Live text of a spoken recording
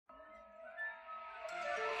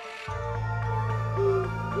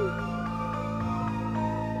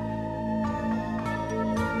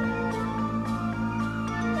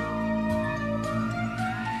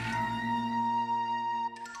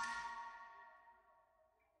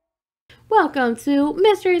Welcome to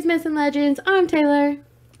Mysteries, Myths, and Legends. I'm Taylor.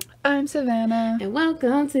 I'm Savannah. And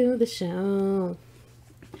welcome to the show.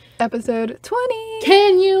 Episode 20.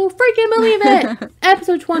 Can you freaking believe it?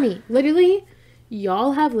 Episode 20. Literally,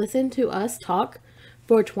 y'all have listened to us talk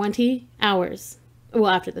for 20 hours. Well,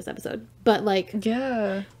 after this episode. But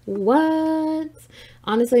yeah. What?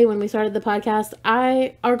 Honestly, when we started the podcast,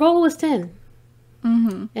 our goal was 10.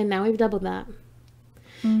 Mm-hmm. And now we've doubled that.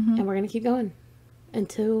 Mm-hmm. And we're going to keep going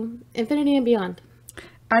until infinity and beyond.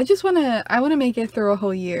 I want to make it through a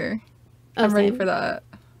whole year. I'm ready for that.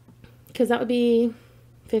 Because that would be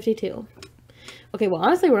 52. Okay, well,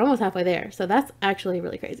 honestly, we're almost halfway there. So that's actually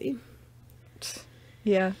really crazy.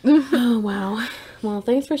 Yeah. Oh, wow. Well,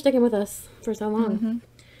 thanks for sticking with us for so long. Mm-hmm.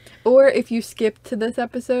 Or if you skipped to this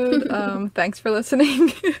episode, thanks for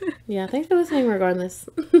listening. Yeah, thanks for listening regardless.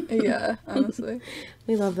 Yeah, honestly.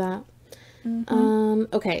 We love that.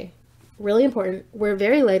 Mm-hmm. Okay. Really important. We're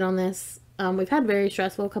very late on this. We've had a very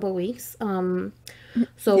stressful couple weeks. So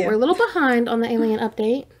we're a little behind on the alien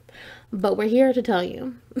update, but we're here to tell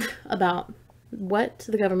you about what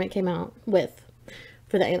the government came out with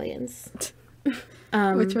for the aliens.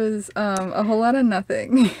 Which was a whole lot of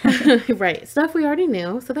nothing. Right. Stuff we already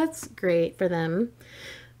knew, so that's great for them.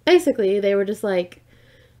 Basically, they were just like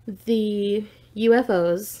the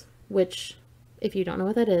UFOs, which, if you don't know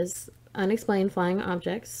what that is, unexplained flying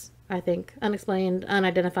objects, I think. Unexplained,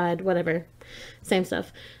 unidentified, whatever. Same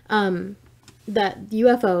stuff. That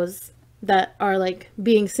UFOs that are like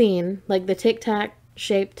being seen, like the Tic Tac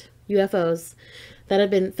shaped UFOs that have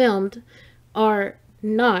been filmed, are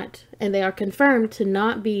not, and they are confirmed to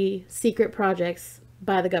not be secret projects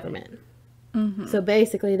by the government. Mm-hmm. So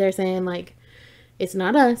basically they're saying like, it's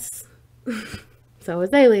not us, so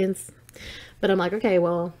it's aliens. But I'm like, okay,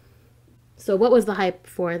 well, so what was the hype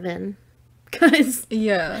for then? Because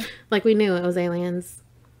yeah, like we knew it was aliens.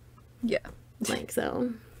 Yeah. Like,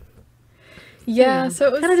 so. Yeah, so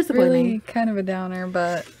it was kind of disappointing. Really kind of a downer,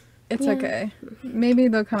 but it's okay. Maybe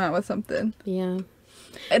they'll come out with something. Yeah.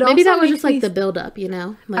 Maybe that was just like the build up, you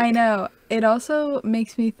know? Like, I know. It also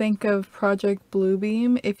makes me think of Project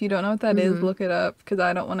Bluebeam. If you don't know what that is, look it up, because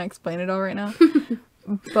I don't want to explain it all right now.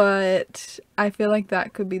 But I feel like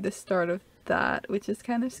that could be the start of that, which is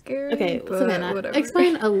kind of scary. Okay, but Savannah, whatever.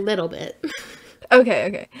 explain a little bit.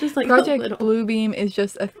 Okay. Just like Project Bluebeam is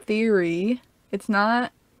just a theory. It's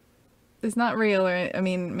not real, or I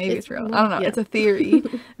mean, maybe it's real. I don't know. Yeah. It's a theory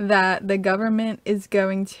that the government is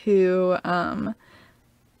going to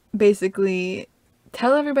basically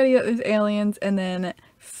tell everybody that there's aliens and then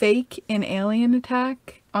fake an alien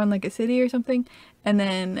attack on like a city or something, and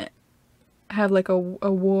then have like a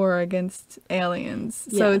war against aliens.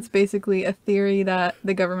 Yeah. So it's basically a theory that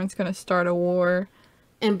the government's going to start a war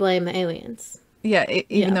and blame the aliens. Yeah,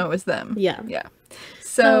 even though it was them. Yeah.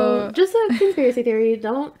 So just a conspiracy theory.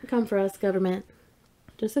 Don't come for us, government.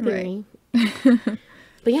 Just a theory. Right.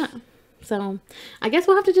 But yeah, so I guess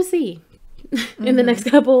we'll have to just see in the next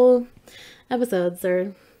couple episodes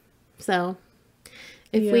or so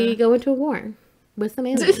if we go into a war with some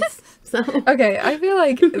aliens. So okay, I feel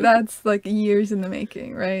like that's like years in the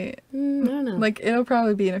making, right? I don't know. Like it'll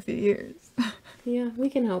probably be in a few years. Yeah, we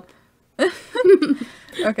can hope.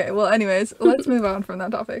 Okay, well anyways, let's move on from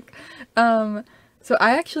that topic. So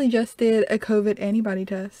I actually just did a COVID antibody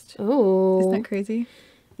test. Oh. Isn't that crazy?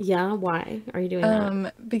 Yeah, why are you doing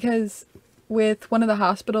that? Because with one of the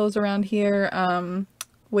hospitals around here,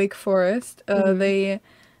 Wake Forest, I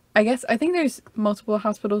think there's multiple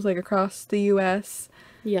hospitals like across the US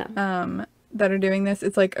that are doing this.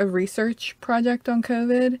 It's like a research project on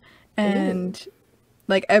COVID, and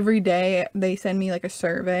like every day they send me like a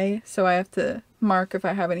survey, so I have to mark if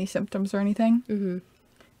I have any symptoms or anything.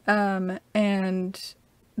 And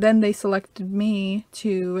then they selected me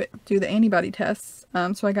to do the antibody tests.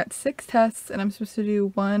 So I got 6 tests, and I'm supposed to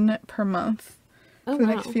do 1 per month for the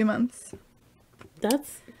next few months.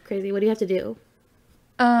 That's crazy. What do you have to do?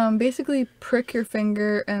 Basically prick your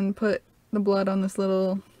finger and put the blood on this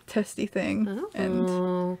little testy thing. Oh.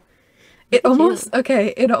 And it almost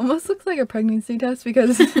looks like a pregnancy test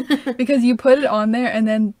because you put it on there and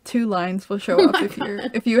then 2 lines will show up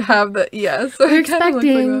if you have the so you're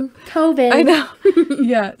expecting like COVID. I know.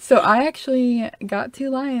 Yeah, so I actually got 2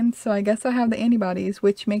 lines, so I guess I have the antibodies,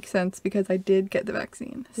 which makes sense because I did get the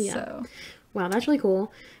vaccine. Yeah. So wow, that's really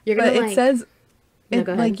cool. You're gonna it says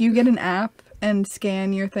like you get an app and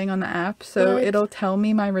scan your thing on the app, so it'll tell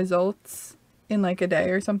me my results in like a day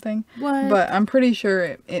or something. What? But I'm pretty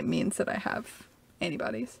sure it means that I have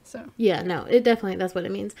antibodies. So yeah, no, it definitely, that's what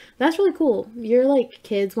it means. That's really cool. Your like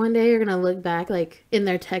kids one day are gonna look back like in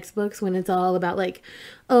their textbooks when it's all about like,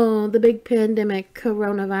 oh, the big pandemic,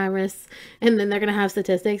 coronavirus, and then they're gonna have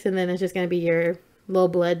statistics, and then it's just gonna be your low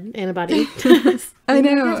blood antibody test. I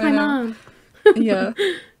know. That's my mom. Yeah.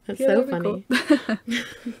 That's Yeah, so funny. Cool.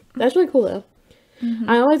 That's really cool though. Mm-hmm.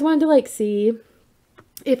 I always wanted to like see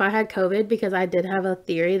if I had COVID, because I did have a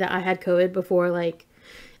theory that I had COVID before like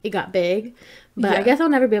it got big, but I guess I'll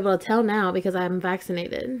never be able to tell now because I'm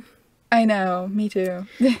vaccinated. I know, me too.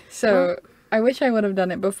 So well, I wish I would have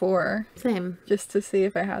done it before. Same. Just to see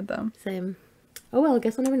if I had them. Same. Oh well, I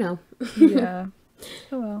guess I'll never know. Yeah.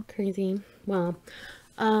 Oh well. Crazy. Well,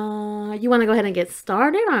 you want to go ahead and get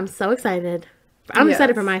started? I'm so excited. I'm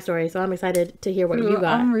excited for my story, so I'm excited to hear what you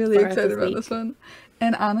got. I'm really excited about this one.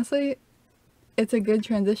 And honestly, it's a good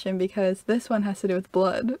transition because this one has to do with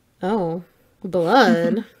blood. Oh,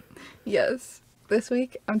 blood. Yes. This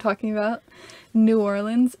week I'm talking about New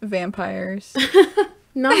Orleans vampires.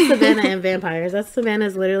 Not Savannah and vampires. That's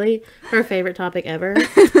Savannah's literally her favorite topic ever.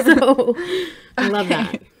 So I love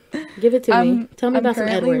that. Give it to me. Tell me about some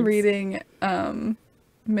Edwards. I'm currently reading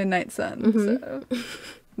Midnight Sun. Mm-hmm.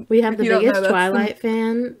 So we have the biggest Twilight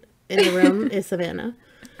fan in the room is Savannah.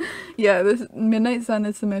 Yeah, this Midnight Sun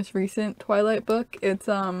is the most recent Twilight book. It's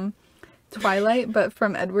Twilight, but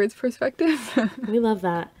from Edward's perspective. We love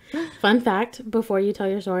that. Fun fact, before you tell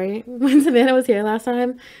your story, when Savannah was here last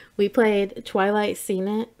time, we played Twilight Seen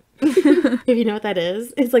It. If you know what that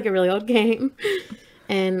is. It's like a really old game.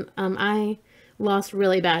 And I lost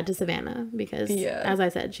really bad to Savannah because, as I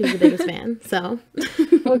said, she's the biggest fan. So,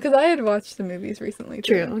 well, because I had watched the movies recently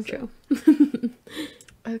too. True.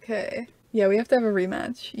 Okay. Yeah, we have to have a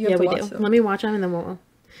rematch. You have to watch them. Let me watch them and then we'll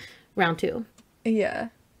round 2. Yeah.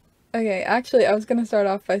 Okay, actually, I was gonna start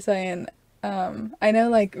off by saying, I know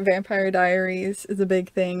like Vampire Diaries is a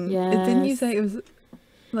big thing. Yes. Didn't you say it was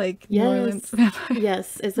like New Orleans Vampire?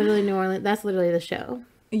 Yes, it's literally New Orleans. That's literally the show.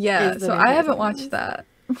 Yeah, so I haven't watched that.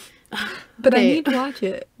 But I need to watch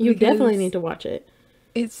it. You definitely need to watch it.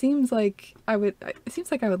 It seems like I would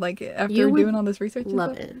like it after doing all this research.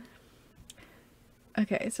 Love it.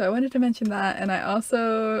 Okay, so I wanted to mention that, and I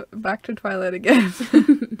also, back to Twilight again.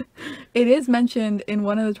 It is mentioned in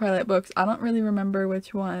one of the Twilight books. I don't really remember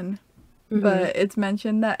which one, but it's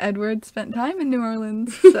mentioned that Edward spent time in New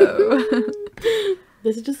Orleans, so...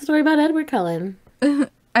 This is just a story about Edward Cullen.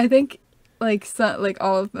 I think, like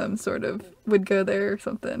all of them sort of would go there or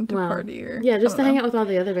something to party or... Yeah, just to hang out with all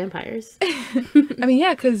the other vampires. I mean,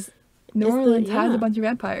 yeah, because New Orleans has a bunch of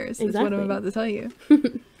vampires, is what I'm about to tell you.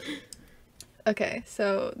 Okay,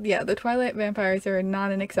 so yeah, the Twilight vampires are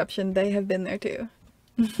not an exception. They have been there too.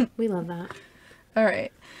 We love that.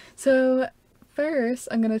 Alright, so first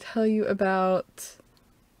I'm going to tell you about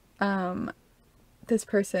this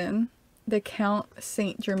person, the Count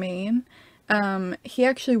Saint Germain. He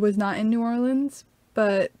actually was not in New Orleans,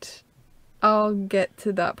 but I'll get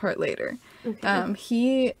to that part later. Okay.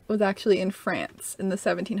 He was actually in France in the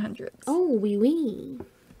 1700s. Oh, oui, oui.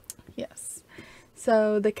 Yes.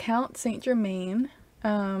 So the Count Saint Germain,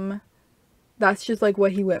 that's just like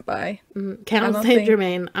what he went by. Count Saint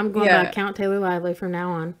Germain. I'm going by Count Taylor Lively from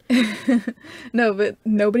now on. No, but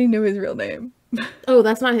nobody knew his real name. Oh,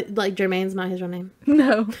 that's not like Germain's not his real name.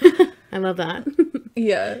 No. I love that.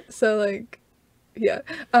 Yeah. So like, yeah.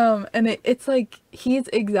 And it's like he's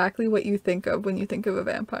exactly what you think of when you think of a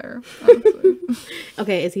vampire. Honestly.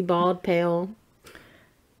 Okay. Is he bald, pale?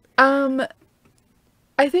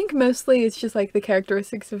 I think mostly it's just like the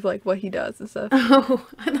characteristics of like what he does and stuff. Oh,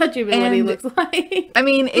 I thought you meant what he looks like. I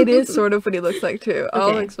mean, it is sort of what he looks like too.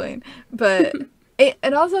 I'll explain. But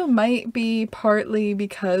it also might be partly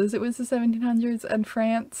because it was the 1700s and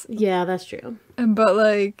France. Yeah, that's true. But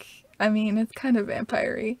like, I mean, it's kind of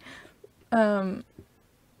vampire-y. So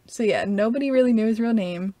yeah, nobody really knew his real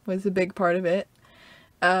name was a big part of it.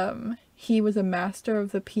 He was a master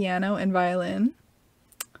of the piano and violin.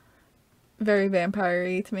 Very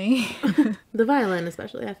vampire-y to me. The violin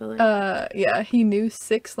especially, I feel like. Yeah, he knew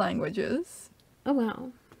 6 languages. Oh,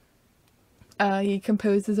 wow. He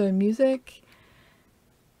composed his own music.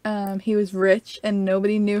 He was rich and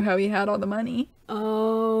nobody knew how he had all the money.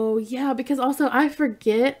 Oh, yeah, because also I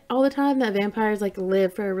forget all the time that vampires like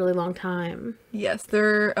live for a really long time. Yes,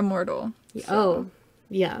 they're immortal. So. Oh,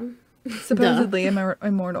 yeah. Supposedly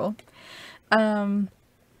immortal.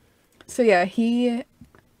 So yeah, he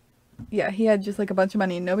had just like a bunch of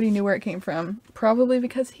money and nobody knew where it came from. Probably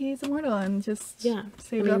because he's immortal and just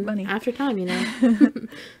saved up money. After time, you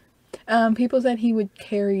know. People said he would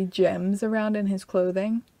carry gems around in his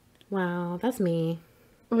clothing. Wow, that's me.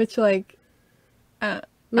 Which like...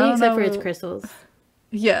 me except for its crystals.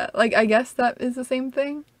 Yeah, like, I guess that is the same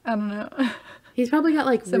thing. I don't know. He's probably got,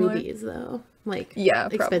 like, Similar. rubies, though. Like, yeah,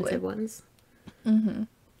 expensive ones. Mm-hmm.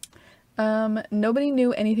 Nobody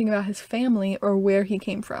knew anything about his family or where he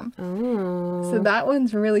came from. Oh. So that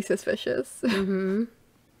one's really suspicious. Mm-hmm.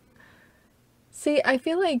 See, I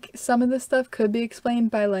feel like some of this stuff could be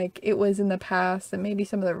explained by, like, it was in the past and maybe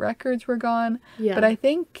some of the records were gone. Yeah. But I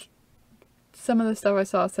think some of the stuff I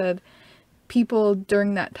saw said people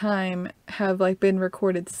during that time have, like, been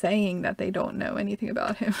recorded saying that they don't know anything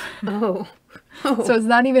about him. Oh. So it's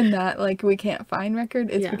not even that, like, we can't find record.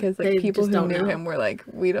 It's Yeah, because, they like, people just who don't knew know. him were like,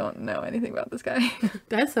 we don't know anything about this guy.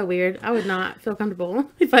 That's so weird. I would not feel comfortable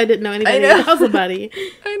if I didn't know I anybody know. about somebody.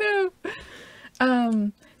 I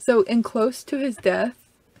know. So in close to his death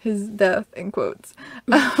in quotes,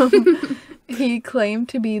 he claimed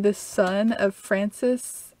to be the son of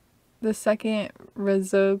Francis II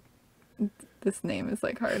Rizzo. This name is,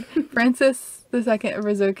 like, hard. Francis II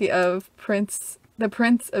Rizzoki of the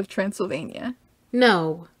Prince of Transylvania.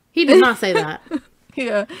 No, he did not say that.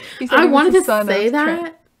 Yeah. He said I he was wanted the to son say of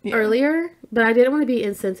that Yeah. earlier, but I didn't want to be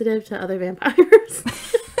insensitive to other vampires.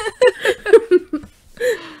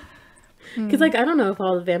 Because, like, I don't know if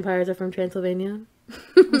all the vampires are from Transylvania.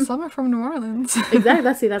 Well, some are from New Orleans.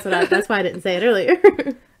 Exactly. That's why I didn't say it earlier.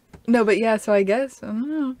 No, but yeah, so I guess, I don't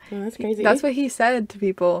know. Oh, that's crazy. That's what he said to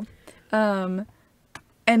people. And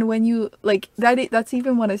when you, like, that's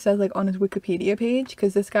even what it says, like, on his Wikipedia page,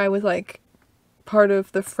 because this guy was, like, part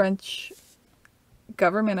of the French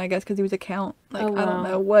government, I guess, because he was a count. Like, Oh, wow. I don't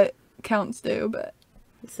know what counts do, but...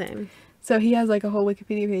 Same. So he has, like, a whole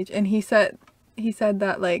Wikipedia page, and he said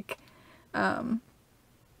that, like,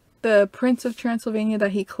 the Prince of Transylvania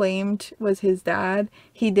that he claimed was his dad,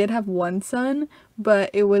 he did have one son, but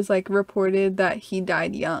it was, like, reported that he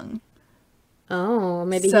died young. Oh,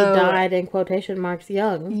 maybe he So- died in quotation marks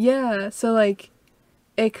young. Yeah, so, like,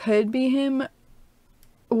 it could be him,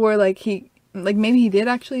 or, like, maybe he did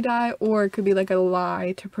actually die, or it could be, like, a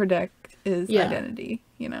lie to protect his Yeah. identity,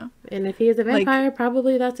 you know? And if he is a vampire,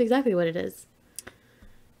 probably that's exactly what it is.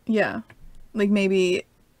 Yeah. Like, maybe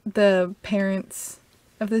the parents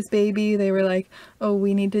of this baby, they were like, oh,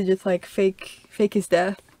 we need to just, like, fake his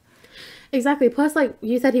death. Exactly. Plus, like,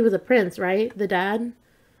 you said he was a prince, right? The dad?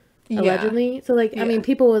 Yeah. Allegedly. So, like, I Yeah. mean,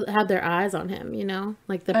 people will have their eyes on him, you know?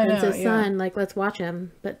 Like, the I know, prince's yeah. son, like, let's watch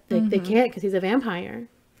him. But they can't because he's a vampire.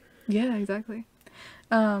 Yeah, exactly.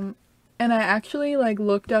 And I actually, like,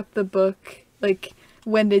 looked up the book, like,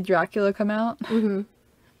 when did Dracula come out? Mm-hmm.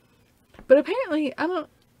 But apparently, I don't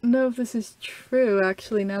know if this is true,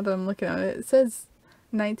 actually, now that I'm looking at it. It says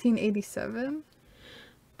 1987.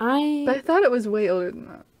 But I thought it was way older than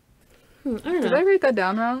that. I don't Did know. I write that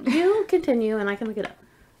down wrong? You continue and I can look it up.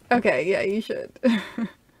 Okay, yeah, you should.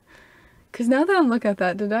 Because now that I'm looking at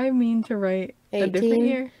that, did I mean to write a different 18?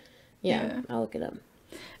 year? Yeah, Yeah. I'll look it up.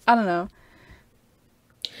 I don't know.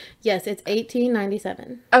 Yes, it's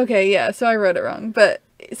 1897. Okay, yeah, so I wrote it wrong. But,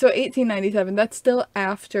 so 1897, that's still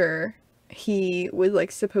after he was,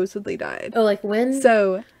 like, supposedly died. Oh, like when?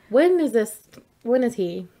 So, When is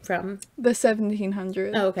he from? the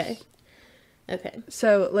 1700s. Oh, okay. Okay.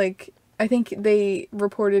 So, like, I think they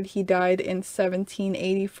reported he died in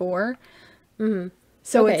 1784. Mm-hmm.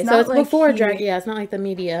 So Okay, it's so not it's like before he, Dracula. Yeah, it's not like the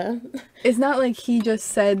media. It's not like he just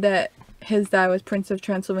said that his dad was Prince of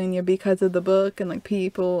Transylvania because of the book and, like,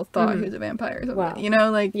 people thought he was a vampire or something. Wow. You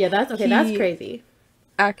know, like... Yeah, that's okay. That's he crazy.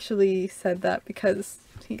 actually said that because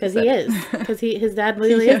Because he is. Because his dad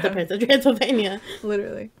literally is the Yeah. Prince of Transylvania.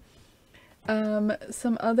 Literally.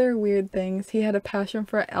 Some other weird things. He had a passion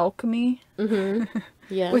for alchemy. Mm-hmm.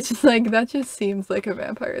 Yeah. Which is, like, that just seems like a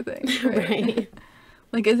vampire thing, right? Right.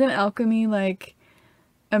 Like, isn't alchemy, like,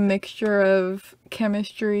 a mixture of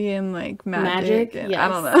chemistry and, like, magic? And, Yes. I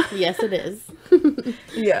don't know. Yes, it is.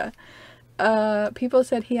 Yeah. People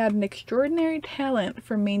said he had an extraordinary talent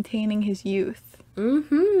for maintaining his youth.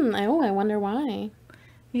 Mm-hmm. Oh, I wonder why.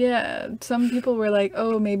 Yeah, some people were like,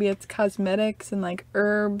 oh, maybe it's cosmetics and, like,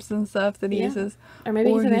 herbs and stuff that he Yeah. uses. Or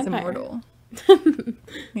maybe he's a vampire. Immortal.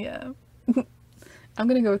 Yeah. I'm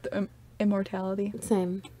gonna go with the immortality.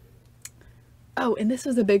 Same. Oh, and this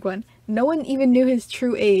was a big one. No one even knew his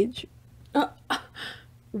true age.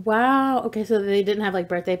 Wow. Okay, so they didn't have like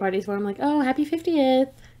birthday parties for him. Like, oh, happy 50th.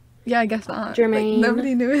 Yeah, I guess not. Jermaine. Like,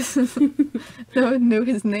 nobody knew his no one knew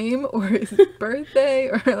his name or his birthday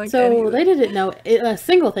or like So anything. they didn't know a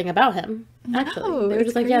single thing about him. Actually, No, they were it's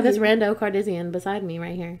just like, yeah, this crazy. rando Cardassian beside me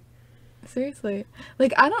right here. Seriously.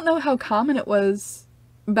 Like, I don't know how common it was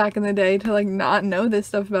back in the day to, like, not know this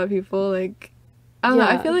stuff about people. Like, I don't know.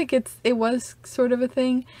 I Yeah. feel like it was sort of a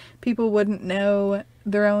thing. People wouldn't know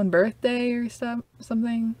their own birthday or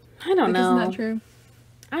something. I don't Like, know. isn't that true?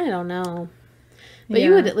 I don't know. But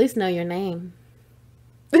you would at least know your name.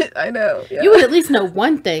 I know. Yeah. You would at least know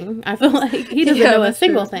one thing. I feel like he doesn't know a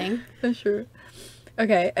single thing. That's true.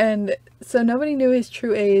 Okay, and so nobody knew his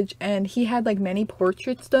true age, and he had like many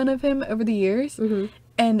portraits done of him over the years,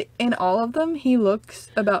 and in all of them, he looks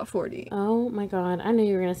about 40. Oh my god, I knew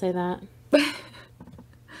you were gonna say that.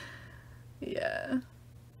 Yeah.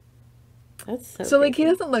 That's so crazy. Like, he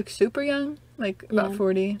doesn't look super young, like about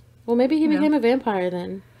 40. Well, maybe he became a vampire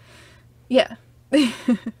then. Yeah. I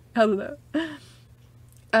don't know.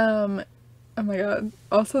 Oh my god.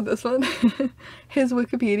 Also, this one, his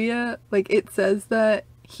Wikipedia, like, it says that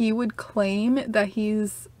he would claim that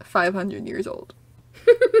he's 500 years old.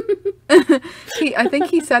 I think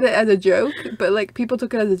he said it as a joke, but, like, people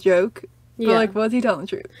took it as a joke. But, like, was he telling the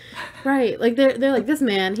truth? Right. Like, they're like, this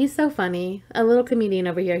man, he's so funny. A little comedian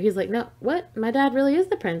over here. He's like, no, what? My dad really is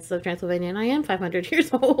the Prince of Transylvania, and I am 500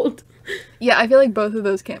 years old. Yeah, I feel like both of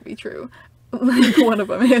those can't be true. Like, one of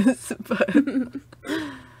them is, but...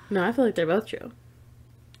 No, I feel like they're both true.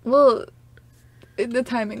 Well, the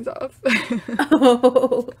timing's off.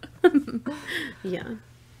 Oh. Yeah.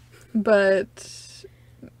 But,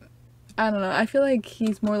 I don't know. I feel like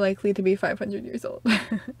he's more likely to be 500 years old.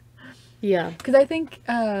 Yeah. Because I think,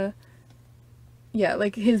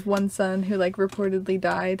 like, his one son who, like, reportedly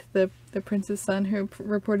died, the prince's son who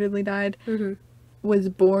reportedly died, was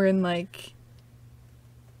born, like...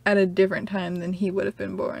 at a different time than he would have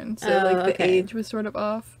been born. So, like, the age was sort of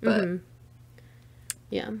off, but...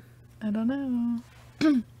 Yeah. I don't know.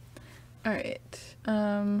 Alright.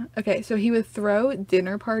 Okay, so he would throw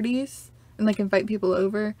dinner parties and, like, invite people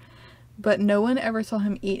over, but no one ever saw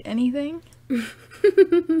him eat anything.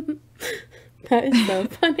 That is so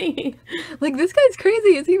funny. Like, this guy's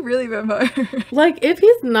crazy. Is he really a vampire? Like, if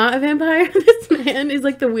he's not a vampire, this man is,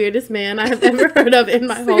 like, the weirdest man I have ever heard of in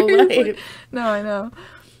my whole life. No, I know.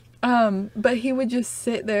 But he would just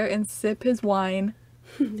sit there and sip his wine.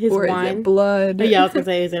 His or wine? Is it blood? Yeah, I was gonna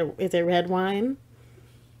say, is it red wine?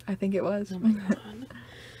 I think it was. Oh my god.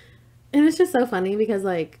 And it's just so funny because,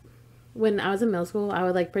 like, when I was in middle school, I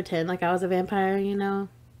would, like, pretend like I was a vampire, you know?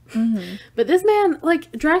 But this man,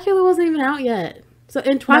 like, Dracula wasn't even out yet. So,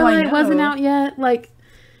 and Twilight wasn't out yet. Like,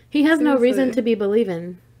 he has no reason to be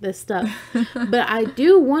believing this stuff. But I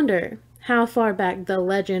do wonder how far back the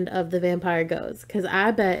legend of the vampire goes, because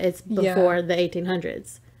I bet it's before the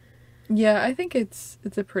 1800s. Yeah, I think it's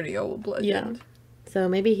a pretty old legend. Yeah. So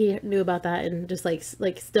maybe he knew about that and just like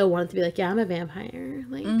still wanted to be like, yeah, I'm a vampire.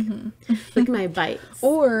 Like, look at my bites.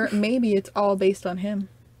 Or maybe it's all based on him.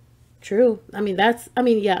 True.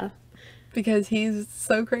 Yeah. Because he's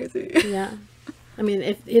so crazy. Yeah. I mean,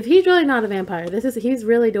 if he's really not a vampire, he's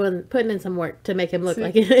really putting in some work to make him look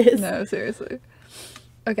like it is. No, seriously.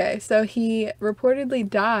 Okay, so he reportedly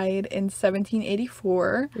died in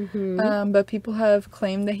 1784, but people have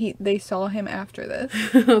claimed that they saw him after this.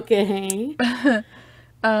 Okay.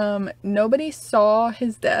 Nobody saw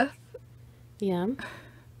his death. Yeah.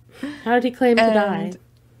 How did he claim to die?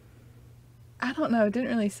 I don't know. It didn't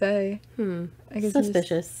really say. I guess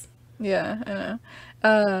suspicious. Yeah, I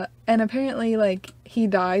know. And apparently, like, he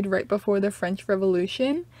died right before the French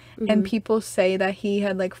Revolution, and people say that he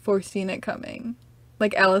had, like, foreseen it coming.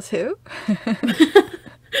 Like Alice Who?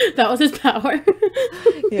 That was his power.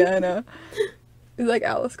 Yeah, I know. He's like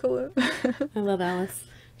Alice Colo. I love Alice.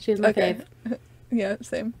 She was my fave. Yeah,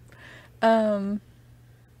 same. Okay.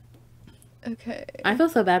 I feel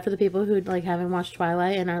so bad for the people who, like, haven't watched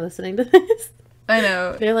Twilight and are listening to this. I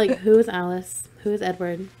know. They're like, who is Alice? Who is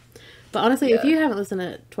Edward? But honestly, if you haven't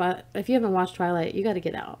listened to if you haven't watched Twilight, you got to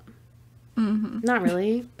get out. Not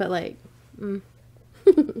really, but like.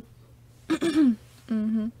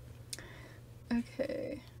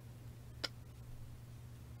 Okay.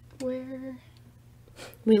 Where?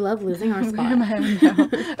 We love losing our spot. Where am I now?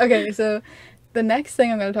 Okay, so the next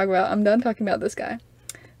thing I'm going to talk about, I'm done talking about this guy.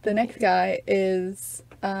 The next guy is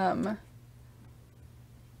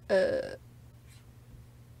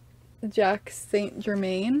Jacques Saint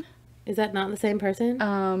Germain. Is that not the same person?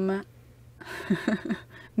 No,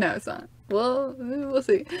 it's not. Well, we'll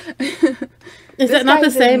see. Is that not the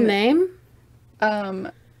same name?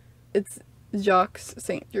 It's Jacques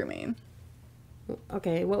Saint Germain.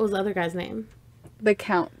 Okay, what was the other guy's name? The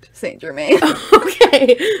Count Saint Germain.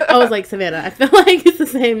 Okay. I was like, Savannah, I feel like it's the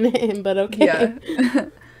same name, but okay. Yeah.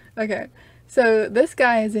 Okay. So this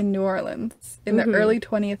guy is in New Orleans in the early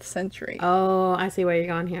 20th century. Oh, I see where you're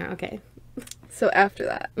going here. Okay. So after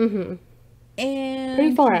that. And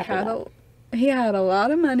pretty far after that. He had a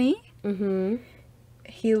lot of money.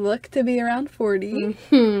 He looked to be around 40.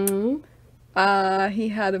 He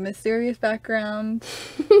had a mysterious background.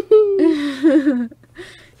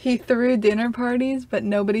 He threw dinner parties, but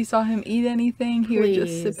nobody saw him eat anything. He would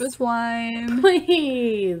just sip his wine.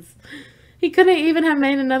 Please. He couldn't even have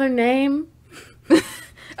made another name.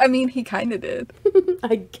 I mean, he kind of did.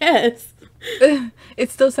 I guess. It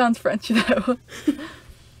still sounds French, though.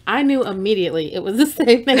 I knew immediately it was the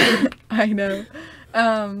same name. I know.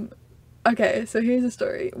 Okay, so here's the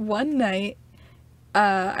story. One night,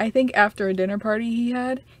 I think after a dinner party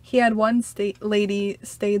he had one lady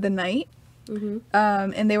stay the night. Mm-hmm.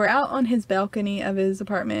 And they were out on his balcony of his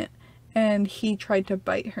apartment, and he tried to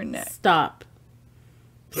bite her neck. Stop.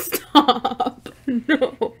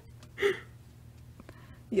 No.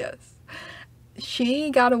 Yes. She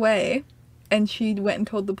got away, and she went and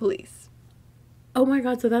told the police. Oh my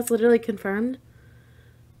god, so that's literally confirmed?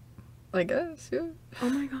 I guess, yeah. Oh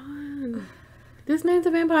my god. This man's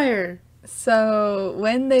a vampire. So,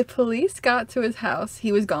 when the police got to his house,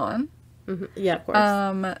 he was gone. Mm-hmm. Yeah, of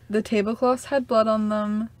course. The tablecloths had blood on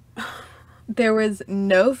them. There was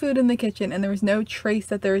no food in the kitchen, and there was no trace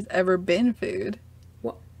that there's ever been food.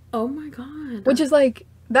 What? Oh my god. Which is like,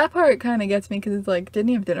 that part kind of gets me, because it's like, didn't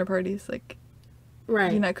he have dinner parties? Like,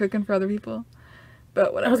 right. You're not cooking for other people?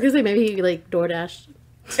 But whatever. I was gonna say maybe he like DoorDashed.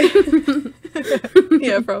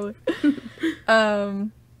 Yeah, probably.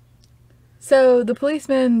 So the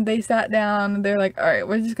policemen, they sat down, they're like, alright,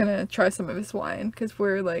 we're just gonna try some of his wine, because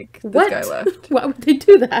we're like, this guy left. Why would they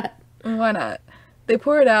do that? Why not? They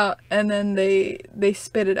pour it out, and then they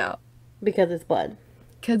spit it out. Because it's blood.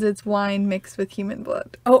 Because it's wine mixed with human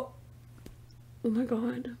blood. Oh my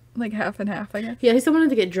god. Like half and half, I guess. Yeah, he still wanted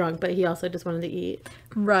to get drunk, but he also just wanted to eat.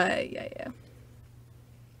 Right, yeah.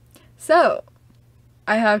 So,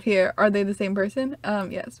 I have here, are they the same person?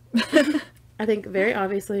 Yes. I think very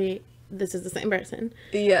obviously this is the same person.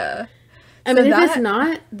 Yeah. I mean, if it's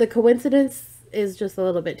not, the coincidence is just a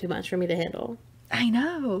little bit too much for me to handle. I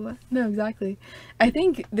know. No, exactly. I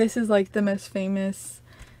think this is like the most famous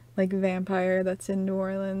like vampire that's in New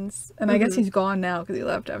Orleans. And I guess he's gone now because he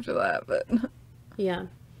left after that, but... Yeah.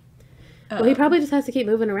 Well, he probably just has to keep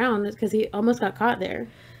moving around because he almost got caught there.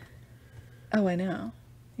 Oh, I know.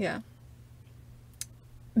 Yeah.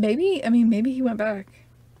 Maybe he went back.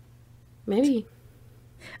 Maybe.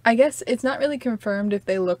 I guess it's not really confirmed if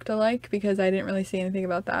they looked alike because I didn't really see anything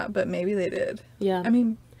about that, but maybe they did. Yeah. I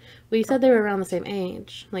mean... Well, you said they were around the same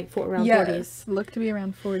age, like around 40s. Yes, look to be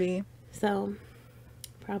around 40. So,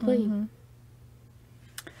 probably. Mm-hmm.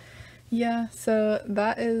 Yeah, so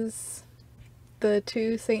that is the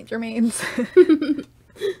two Saint Germains.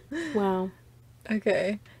 Wow.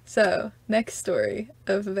 Okay, so next story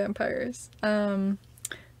of vampires.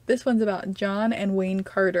 This one's about John and Wayne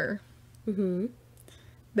Carter. Mm-hmm.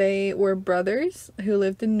 They were brothers who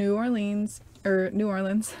lived in New Orleans.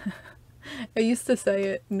 I used to say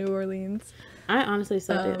it New Orleans. I honestly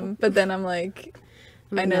still do. But then I'm like,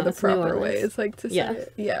 I know the proper way is like to say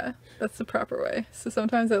it. Yeah, that's the proper way. So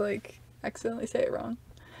sometimes I like accidentally say it wrong.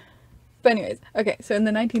 But anyways, okay, so in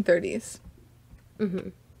the 1930s. Mm-hmm.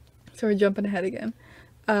 So we're jumping ahead again.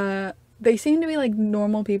 They seem to be like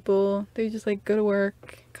normal people. They just like go to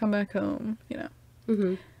work, come back home, you know.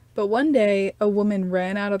 Mm-hmm. But one day, a woman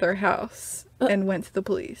ran out of their house and went to the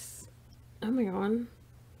police. Oh my god.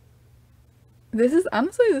 This is a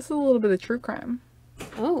little bit of true crime.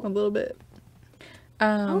 Oh. A little bit.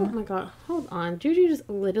 Oh my god. Hold on. Juju just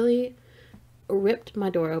literally ripped my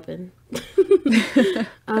door open. Be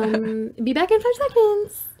back in 5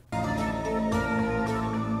 seconds.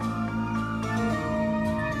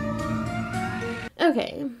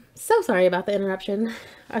 Okay. So sorry about the interruption.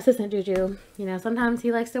 Our assistant Juju, you know, sometimes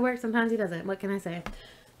he likes to work, sometimes he doesn't. What can I say?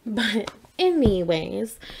 But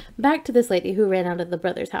anyways, back to this lady who ran out of the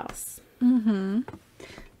brother's house. Mm-hmm.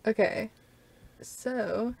 Okay.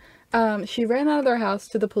 So, she ran out of their house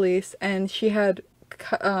to the police, and she had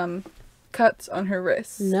cuts on her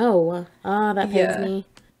wrists. No. Ah, that pains me.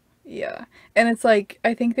 Yeah. And it's like,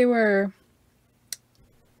 I think they were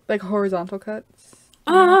like horizontal cuts.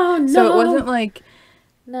 Oh, no. So it wasn't like...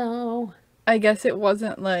 No. I guess it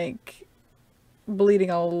wasn't like bleeding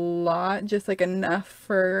a lot, just like enough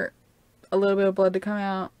for a little bit of blood to come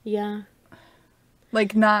out. Yeah.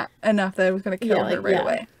 Like not enough that it was going to kill her right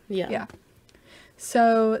away. Yeah.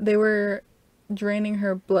 So they were draining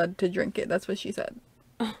her blood to drink it. That's what she said.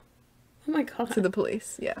 Oh my god. To the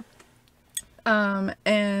police, yeah.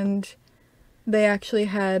 And they actually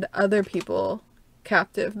had other people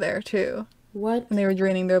captive there too. What? And they were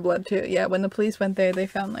draining their blood too. Yeah, when the police went there, they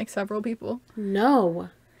found like several people. No.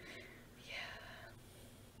 Yeah.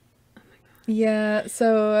 Oh my god. Yeah,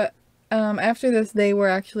 so after this, they were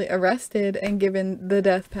actually arrested and given the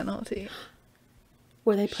death penalty.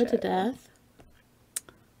 Were they put to death?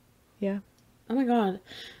 Yeah. Oh my god.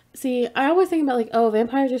 See, I always think about, like, oh,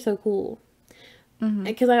 vampires are so cool.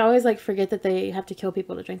 Because I always, like, forget that they have to kill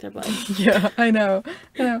people to drink their blood. Yeah, I know.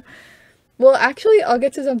 Well, actually, I'll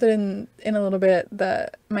get to something in a little bit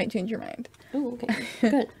that might change your mind. Oh,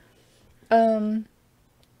 okay. Good.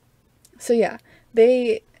 So yeah,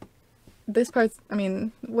 this part's, I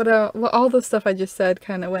mean, what all the stuff I just said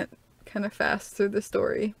kind of went kind of fast through the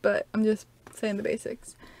story, but I'm just saying the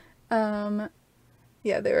basics.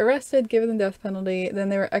 Yeah, they were arrested, given the death penalty, then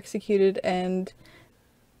they were executed, and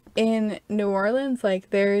in New Orleans, like,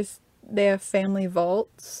 they have family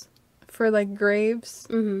vaults for, like, graves.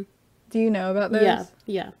 Do you know about those?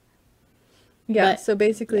 Yeah. Yeah, so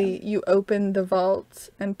basically, you open the vault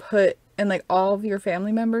and like, all of your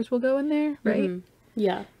family members will go in there, right?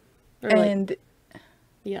 Yeah. Or and,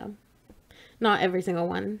 yeah. Not every single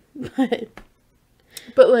one, but...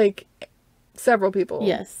 But, like, several people.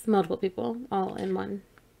 Yes, multiple people, all in one.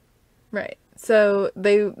 Right. So,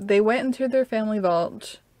 they went into their family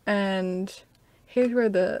vault, and here's where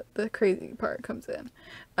the crazy part comes in.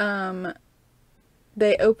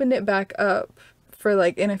 They opened it back up for,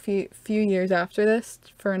 like, in a few years after this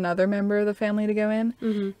for another member of the family to go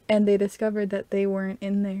in, and they discovered that they weren't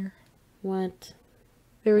in there. What?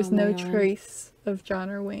 There was no trace of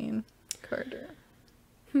John or Wayne Carter.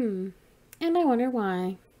 And I wonder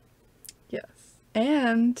why. Yes.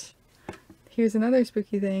 And here's another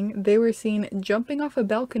spooky thing. They were seen jumping off a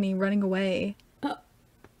balcony running away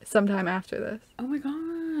sometime after this. Oh my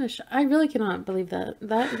gosh. I really cannot believe that.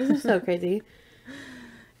 This is so crazy.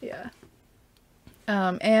 Yeah.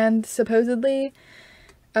 And supposedly,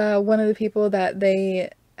 one of the people that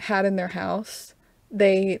they had in their house,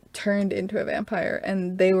 they turned into a vampire,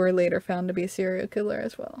 and they were later found to be a serial killer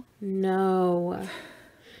as well. No.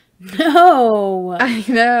 No! I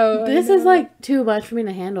know. This is, like, too much for me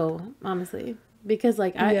to handle, honestly. Because,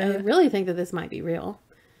 like, I really think that this might be real.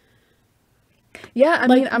 Yeah, I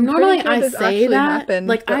mean, I'm normally pretty sure this say that. happened,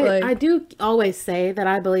 like, but, I do always say that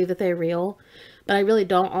I believe that they're real, but I really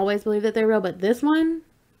don't always believe that they're real. But this one,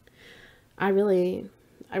 I really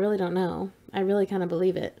don't know. I really kind of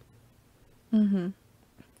believe it.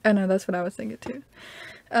 I know, that's what I was thinking too.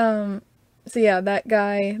 So yeah, that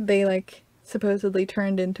guy, they, like, supposedly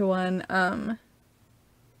turned into one.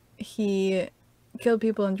 He killed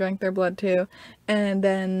people and drank their blood too, and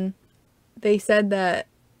then they said that,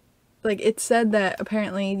 like, it said that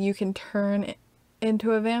apparently you can turn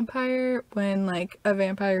into a vampire when, like, a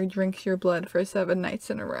vampire drinks your blood for 7 nights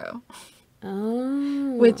in a row.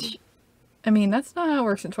 Oh. Which, I mean, that's not how it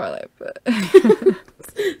works in Twilight, but...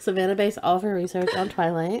 Savannah based all of her research on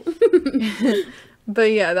Twilight.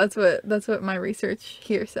 But yeah, that's what my research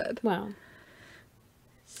here said. Wow.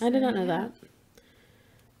 I did not know that.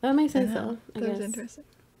 That makes sense, though. That was interesting.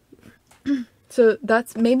 So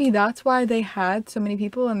maybe that's why they had so many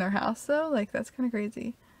people in their house, though. Like, that's kind of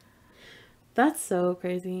crazy. That's so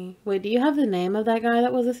crazy. Wait, do you have the name of that guy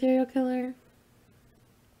that was a serial killer?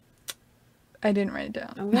 I didn't write it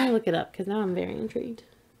down. I'm gonna look it up because now I'm very intrigued.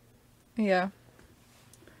 Yeah.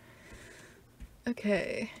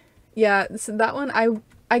 Okay. Yeah, so that one,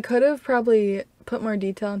 I could have probably put more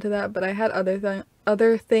detail into that, but I had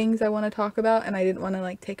other things I want to talk about, and I didn't want to,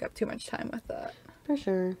 like, take up too much time with that. For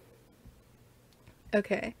sure.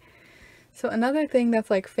 Okay. So another thing that's,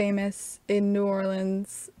 like, famous in New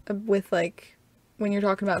Orleans with, like, when you're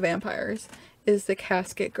talking about vampires is the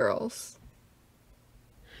casket girls.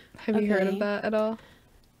 Have you heard of that at all?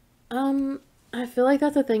 I feel like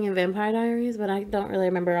that's a thing in Vampire Diaries, but I don't really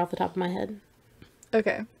remember off the top of my head.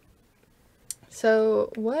 Okay.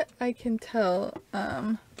 So what I can tell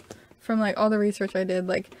from, like, all the research I did,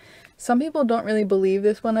 like, some people don't really believe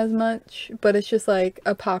this one as much, but it's just, like,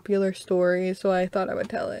 a popular story, so I thought I would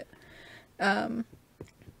tell it.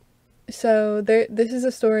 So this is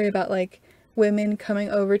a story about, like, women coming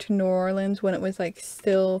over to New Orleans when it was, like,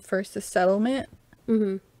 still first a settlement.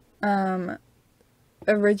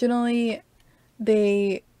 Originally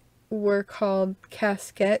they were called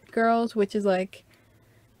casquette girls, which is, like,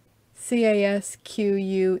 Casquette,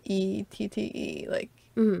 like,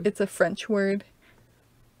 it's a French word.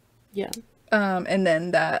 Yeah. And then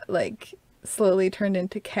that, like, slowly turned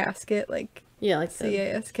into casket, like, yeah, like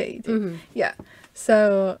Casket. Yeah.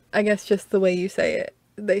 So I guess just the way you say it,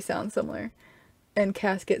 they sound similar, and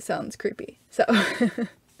casket sounds creepy. So,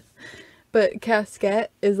 but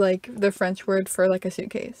casquette is, like, the French word for, like, a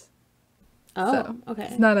suitcase. Oh, so okay.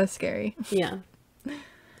 It's not as scary. Yeah.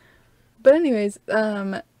 But anyways,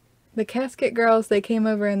 the casket girls, they came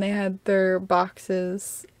over and they had their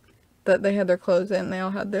boxes that they had their clothes in. They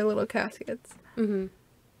all had their little caskets.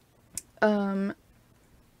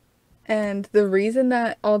 And the reason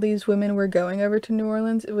that all these women were going over to New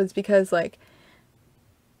Orleans was because, like,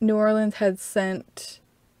 New Orleans had sent,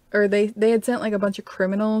 or they had sent, like, a bunch of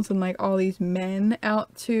criminals and, like, all these men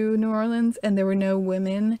out to New Orleans, and there were no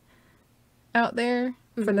women out there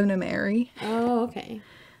for them to marry. Oh, okay.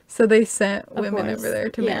 So they sent women over there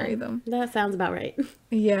to marry them. That sounds about right.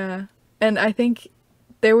 Yeah. And I think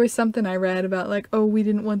there was something I read about, like, oh, we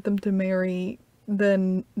didn't want them to marry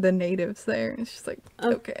the natives there. It's just like,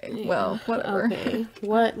 okay, well, whatever. Okay.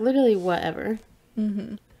 Literally whatever.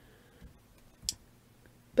 Mm-hmm.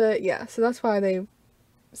 But yeah, so that's why they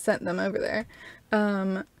sent them over there.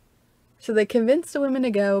 So they convinced the women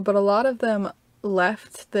to go, but a lot of them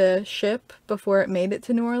left the ship before it made it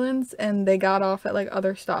to New Orleans, and they got off at, like,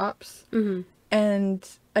 other stops. Mm-hmm. And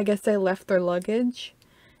I guess they left their luggage.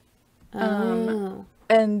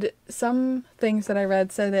 And some things that I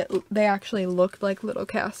read said that they actually looked like little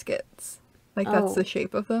caskets. Like, that's the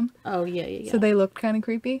shape of them. Oh, yeah. So they looked kind of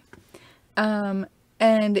creepy. And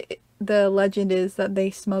the legend is that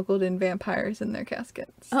they smuggled in vampires in their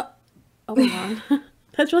caskets. Oh my god.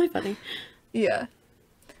 That's really funny. Yeah.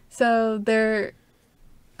 So they're,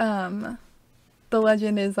 the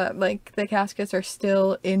legend is that, like, the caskets are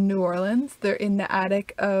still in New Orleans. They're in the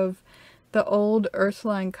attic of the old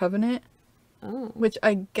Ursuline Convent. Oh. Which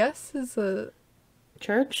I guess is a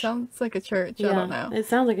church? Sounds like a church. Yeah, I don't know. It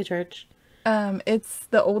sounds like a church. It's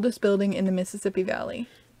the oldest building in the Mississippi Valley.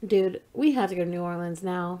 Dude, we have to go to New Orleans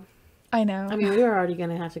now. I know. I mean, we were already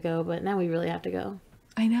going to have to go, but now we really have to go.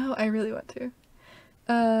 I know. I really want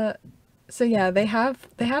to. So yeah, they have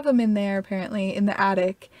them in there, apparently, in the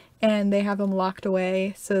attic, and they have them locked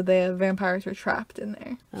away, so the vampires were trapped in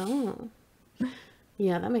there. Oh.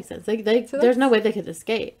 Yeah, that makes sense. There's no way they could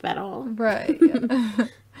escape at all. Right, yeah.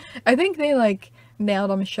 I think they, like, nailed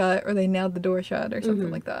them shut, or they nailed the door shut, or something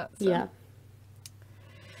like that. So. Yeah.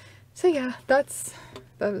 So yeah, that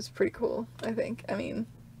was pretty cool, I think. I mean,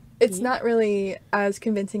 it's not really as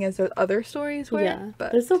convincing as those other stories were. Yeah,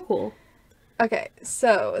 but it's still cool. Okay,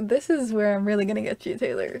 so this is where I'm really gonna get you,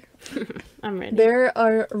 Taylor. I'm ready. There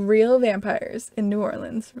are real vampires in New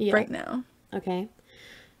Orleans right now. Okay.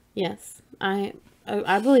 Yes, I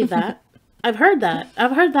believe that. I've heard that.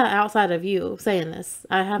 I've heard that outside of you saying this.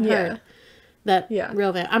 I have heard that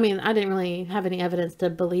real I mean, I didn't really have any evidence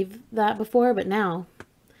to believe that before, but now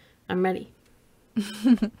I'm ready.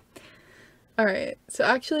 All right. So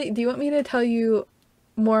actually, do you want me to tell you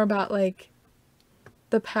more about, like,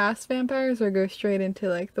 the past vampires, or go straight into,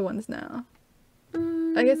 like, the ones now?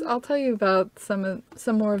 I guess I'll tell you about some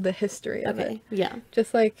more of the history of it. Yeah.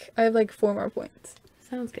 Just, like, I have, like, 4 more points.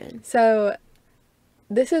 Sounds good. So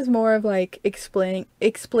this is more of, like, explaining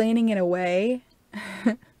in a way.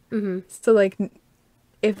 So, like,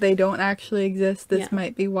 if they don't actually exist, this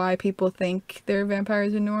might be why people think they're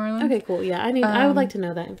vampires in New Orleans. Okay, cool. Yeah, I would like to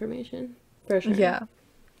know that information. For sure. Yeah.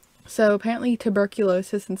 So apparently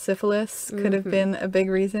tuberculosis and syphilis could have been a big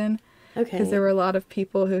reason. Okay. Because there were a lot of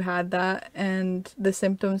people who had that, and the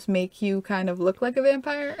symptoms make you kind of look like a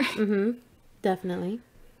vampire. Definitely.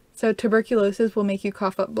 So tuberculosis will make you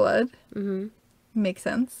cough up blood. Makes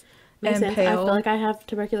sense. Makes sense. Pale. I feel like I have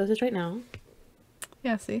tuberculosis right now.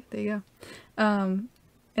 Yeah, see? There you go.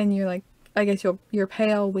 And you're, like, I guess you're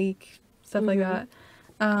pale, weak, stuff like that.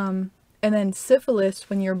 And then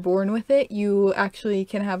syphilis, when you're born with it, you actually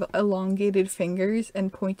can have elongated fingers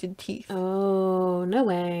and pointed teeth. Oh, no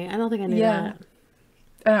way. I don't think I knew that.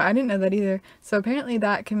 I didn't know that either. So apparently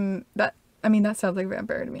that sounds like a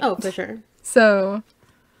vampire to me. Oh, for sure. So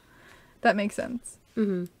that makes sense.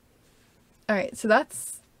 Alright, so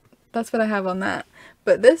that's what I have on that.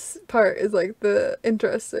 But this part is, like, the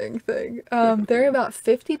interesting thing. There are about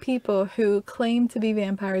 50 people who claim to be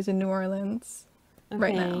vampires in New Orleans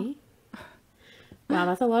right now. Wow,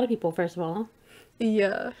 that's a lot of people, first of all.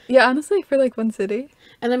 Yeah. Yeah, honestly, for, like, one city.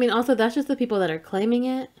 And I mean, also, that's just the people that are claiming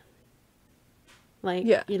it. Like,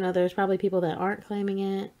 you know, there's probably people that aren't claiming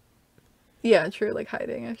it. Yeah, true, like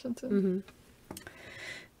hiding or something.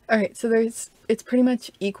 Alright, so it's pretty much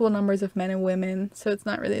equal numbers of men and women, so it's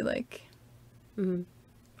not really, like, on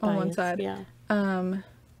one side. Yeah. And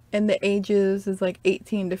the ages is, like,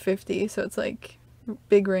 18 to 50, so it's, like,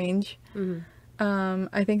 big range.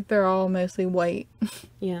 I think they're all mostly white.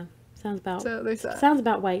 Yeah, sounds about. So there's that. Sounds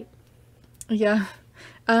about white. Yeah.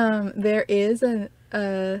 There is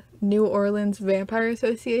a New Orleans Vampire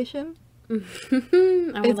Association.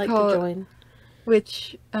 I would like to join.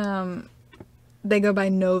 Which they go by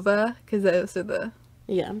Nova, because those are the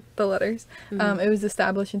letters. It was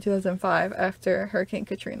established in 2005 after Hurricane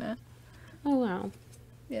Katrina. Oh wow.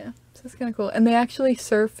 Yeah, so it's kind of cool. And they actually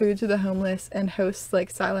serve food to the homeless and host like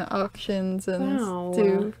silent auctions and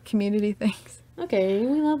do community things. Okay,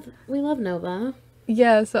 we love Nova.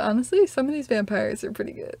 Yeah, so honestly, some of these vampires are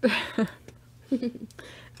pretty good.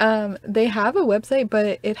 They have a website,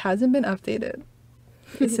 but it hasn't been updated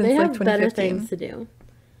since they have like 2015. better things to do.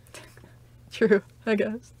 True, I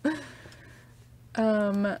guess.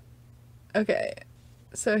 Okay,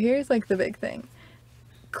 so here's like the big thing.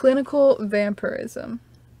 Clinical vampirism.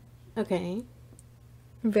 Okay.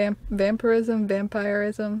 Vampirism,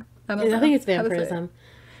 vampirism. I don't know. I think it's vampirism.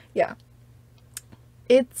 Yeah.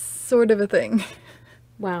 It's sort of a thing.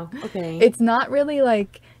 Wow, okay. It's not really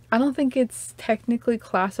like, I don't think it's technically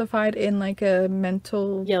classified in like a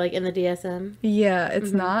mental... Yeah, like in the DSM. Yeah,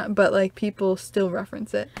 it's not, but like people still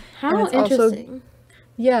reference it. How interesting.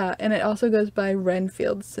 Yeah, and it also goes by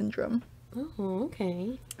Renfield syndrome. Oh,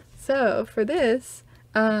 okay. So for this,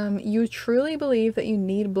 you truly believe that you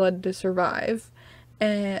need blood to survive,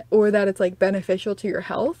 or that it's like beneficial to your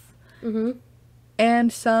health. Mm-hmm.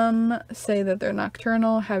 And some say that they're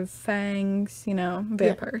nocturnal, have fangs, you know,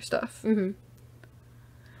 vampire stuff. Mm-hmm.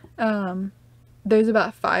 There's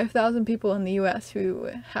about 5,000 people in the US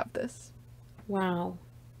who have this. Wow.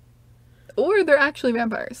 Or they're actually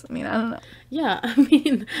vampires. I mean, I don't know. Yeah, I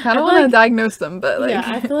mean... I don't want to diagnose them, but like... Yeah,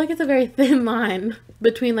 I feel like it's a very thin line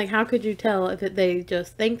between, like, how could you tell if they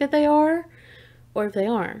just think that they are, or if they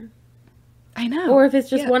are? I know. Or if it's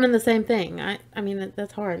just one and the same thing. I mean,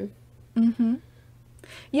 that's hard. Mm-hmm.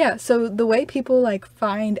 Yeah, so the way people, like,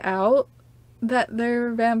 find out that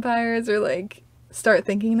they're vampires or, like, start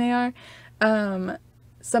thinking they are,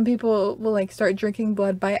 some people will like start drinking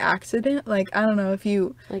blood by accident. Like, I don't know if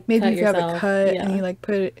you like maybe if you have a cut and you like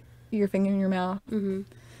put your finger in your mouth. I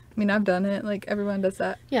mean, I've done it. Like, everyone does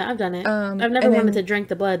that. Yeah, I've done it. I've never wanted to drink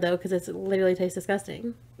the blood though, because it literally tastes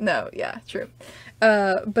disgusting. No, yeah, true.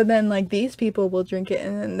 But then like these people will drink it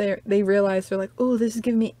and then they realize they're like, oh, this is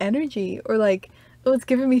giving me energy, or like, oh, it's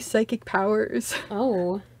giving me psychic powers.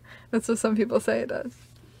 Oh, that's what some people say it does.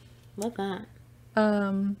 Love that.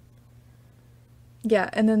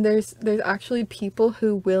 Yeah, and then there's actually people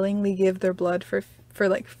who willingly give their blood for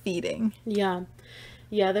like feeding. Yeah.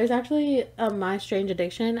 Yeah, there's actually a My Strange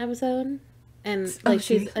Addiction episode, and like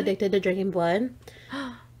she's addicted to drinking blood.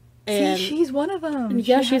 And see, she's one of them.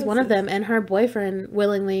 Yeah, she's one of them, and her boyfriend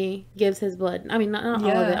willingly gives his blood. I mean, not all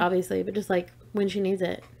of it, obviously, but just like when she needs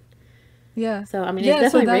it. Yeah. So I mean, it's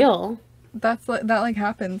definitely real. That's like that like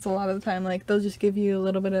happens a lot of the time. Like, they'll just give you a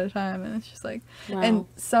little bit at a time, and it's just like, and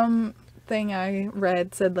something I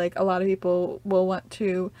read said like a lot of people will want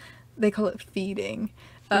to, they call it feeding.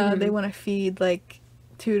 They want to feed like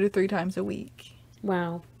 2 to 3 times a week.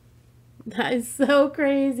 Wow, that is so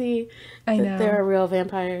crazy. I know there are real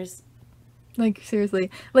vampires. Like, seriously,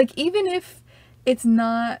 like even if it's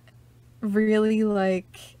not really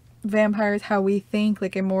like vampires how we think,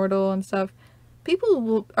 like immortal and stuff.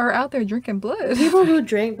 People are out there drinking blood. People who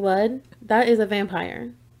drink blood, that is a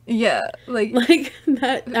vampire. Yeah, like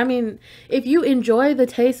that. I mean, if you enjoy the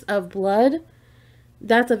taste of blood,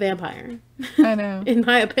 that's a vampire. I know. In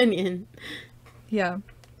my opinion. Yeah.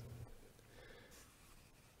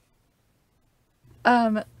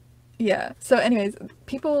 Yeah. So anyways,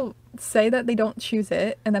 people say that they don't choose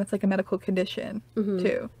it and that it's like a medical condition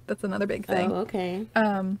too. That's another big thing. Oh, okay.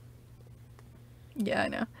 Yeah, I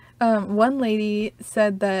know. One lady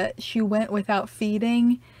said that she went without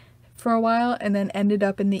feeding for a while and then ended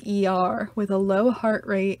up in the ER with a low heart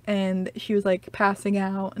rate, and she was like passing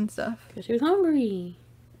out and stuff. Because she was hungry.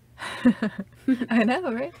 I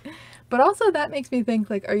know, right? But also that makes me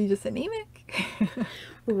think, like, are you just anemic?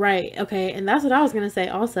 Right, okay. And that's what I was going to say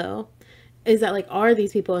also. Is that, like, are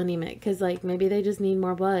these people anemic? Because, like, maybe they just need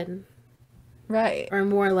more blood. Right. Or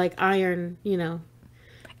more, like, iron, you know.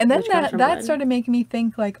 And then that started making me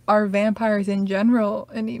think, like, are vampires in general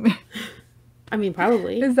anemic? I mean,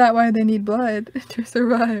 probably. Is that why they need blood to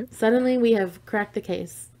survive? Suddenly we have cracked the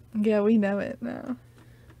case. Yeah, we know it now.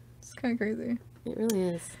 It's kind of crazy. It really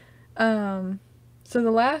is. So the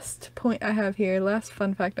last point I have here, last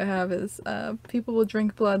fun fact I have is, people will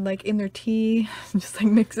drink blood, like, in their tea. Just,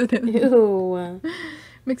 like, mix it in. Ew.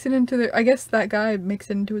 Mix it into their... I guess that guy mixed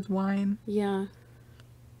it into his wine. Yeah.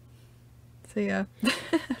 So yeah.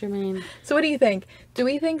 Jermaine. So what do you think? Do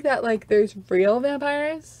we think that like there's real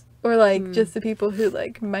vampires, or like just the people who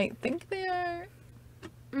like might think they are?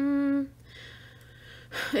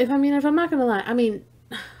 If I'm not gonna lie, I mean,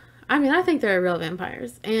 I think there are real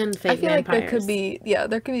vampires and fake vampires. I feel like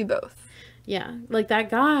there could be both. Yeah, like that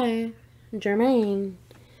guy, Jermaine.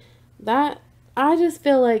 That I just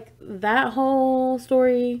feel like that whole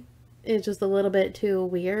story is just a little bit too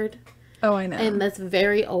weird. Oh, I know. And that's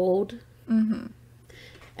very old. Mm-hmm.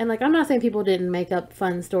 And, like, I'm not saying people didn't make up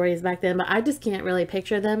fun stories back then, but I just can't really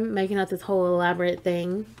picture them making up this whole elaborate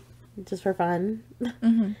thing just for fun.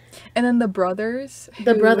 Mm-hmm. And then the brothers.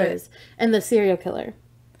 The brothers and the serial killer.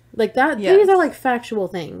 Like, that. Yes. These are, like, factual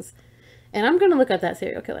things. And I'm going to look up that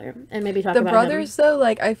serial killer and maybe talk about the brothers, though,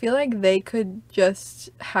 like, I feel like they could just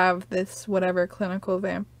have this whatever clinical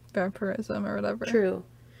vampirism or whatever. True.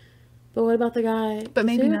 But what about the guy? But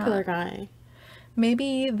maybe serial not. Killer guy.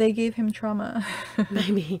 Maybe they gave him trauma.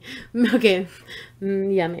 Maybe. Okay.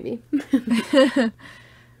 Yeah, maybe.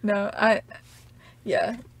 No, I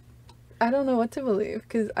don't know what to believe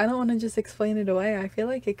because I don't want to just explain it away. I feel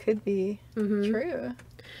like it could be true.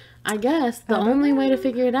 I guess the only way to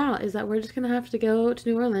figure it out is that we're just going to have to go to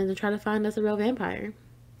New Orleans and try to find us a real vampire.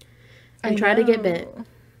 And try to get bit.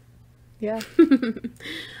 Yeah.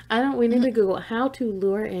 We need to Google how to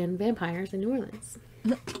lure in vampires in New Orleans.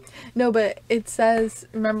 No, but it says,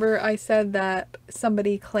 remember I said that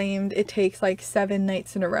somebody claimed it takes like 7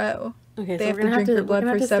 nights in a row. Okay, so we're going to drink your blood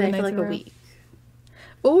for 7 nights in a week.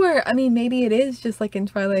 Or, I mean, maybe it is just like in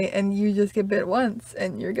Twilight and you just get bit once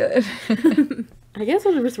and you're good. I guess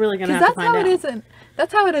we're just really going to have to find out.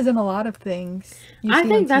 That's how it is in a lot of things. I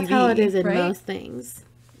think that's how it is in most things.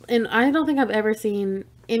 And I don't think I've ever seen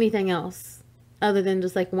anything else other than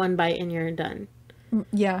just like one bite and you're done.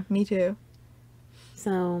 Yeah, me too.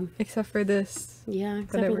 So except for this,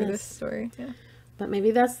 this story, yeah. But maybe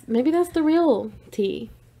that's the real tea.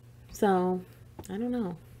 So I don't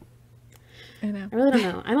know. I know. I really don't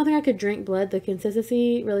know. I don't think I could drink blood. The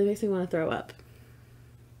consistency really makes me want to throw up.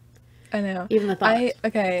 I know. Even the thought.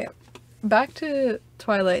 Okay, back to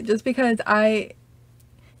Twilight. Just because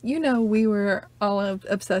we were all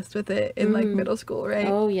obsessed with it in like middle school, right?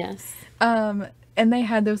 Oh yes. And they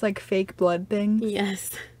had those like fake blood things. Yes.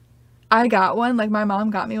 I got one, like my mom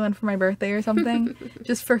got me one for my birthday or something,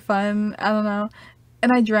 just for fun, I don't know.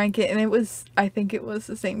 And I drank it, and I think it was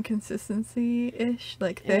the same consistency-ish,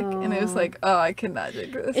 like thick, and it was like, oh, I cannot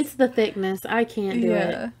drink this. It's the thickness, I can't do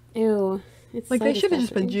it. Ew. It's like, so they should have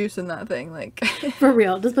just been juicing that thing, like. For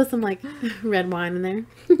real, just put some, like, red wine in there.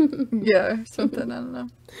 Yeah, something, I don't know.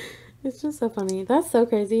 It's just so funny. That's so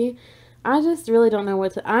crazy. I just really don't know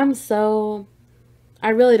what to, I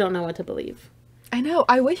really don't know what to believe. I know.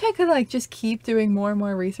 I wish I could like just keep doing more and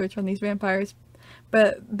more research on these vampires,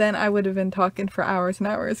 but then I would have been talking for hours and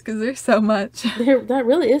hours because there's so much. That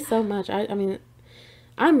really is so much. I mean,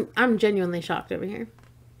 I'm genuinely shocked over here.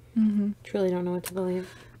 Truly don't know what to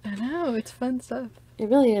believe. I know. It's fun stuff. It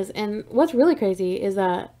really is. And what's really crazy is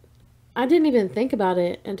that I didn't even think about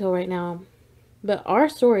it until right now, but our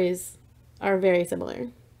stories are very similar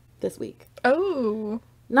this week. Oh.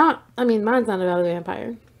 Mine's not about a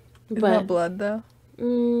vampire. It's not blood, though?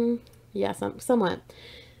 Yeah, somewhat.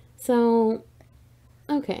 So,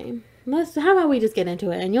 okay. How about we just get into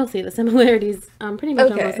it, and you'll see the similarities pretty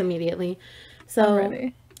much almost immediately.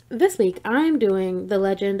 So, this week, I'm doing The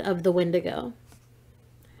Legend of the Windigo.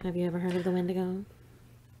 Have you ever heard of the Windigo?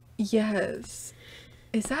 Yes.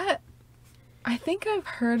 Is that... I think I've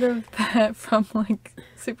heard of that from, like,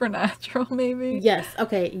 Supernatural, maybe? Yes.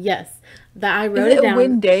 Okay, yes. I wrote it down. Is it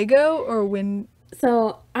Windigo or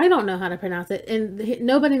So, I don't know how to pronounce it, and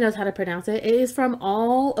nobody knows how to pronounce it. It is from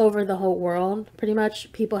all over the whole world. Pretty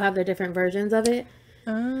much, people have their different versions of it.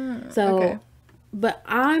 Okay. But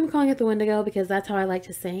I'm calling it the Windigo because that's how I like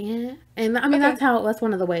to say it. And, that's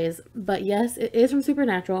one of the ways. But, yes, it is from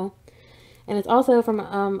Supernatural. And it's also from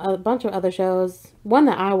a bunch of other shows. One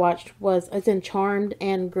that I watched it's in Charmed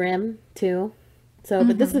and Grimm, too. So,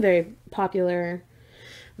 but this is a very popular...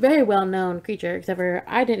 very well-known creature, except for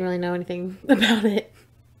I didn't really know anything about it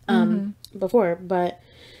before, but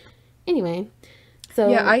anyway. So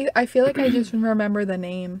yeah, I feel like I just remember the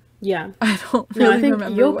name. Yeah. I don't really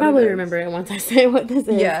remember. You'll probably remember it once I say what this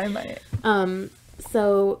is. Yeah, I might.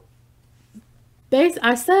 So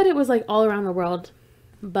I said it was like all around the world,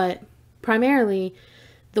 but primarily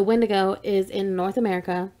the Windigo is in North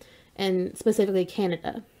America and specifically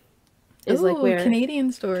Canada. Like where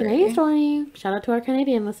Canadian story. Shout out to our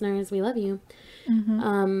Canadian listeners. We love you.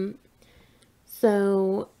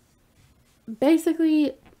 So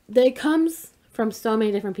basically it comes from so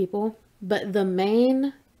many different people, but the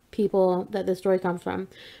main people that the story comes from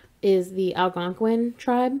is the Algonquin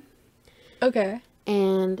tribe. Okay.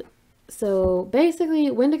 And so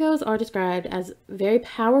basically Windigos are described as very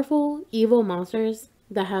powerful, evil monsters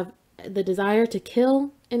that have the desire to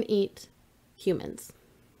kill and eat humans.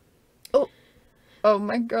 Oh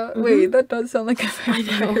my god. Wait, that does sound like a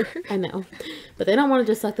vampire. I know. But they don't want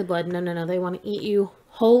to just suck the blood. No. They want to eat you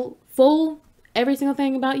whole, full, every single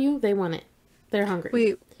thing about you. They want it. They're hungry.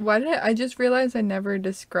 Wait, why did I just realized I never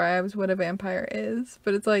described what a vampire is,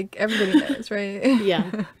 but it's like everybody knows, right?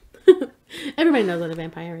 Yeah. Everybody knows what a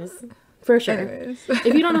vampire is. For sure. Anyways.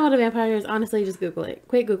 If you don't know what a vampire is, honestly, just Google it.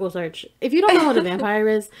 Quick Google search. If you don't know what a vampire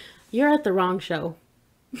is, you're at the wrong show.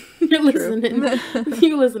 You're listening.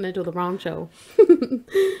 You're listening to the wrong show.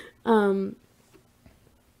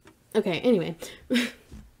 Okay, anyway.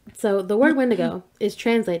 So the word Windigo is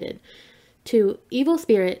translated to evil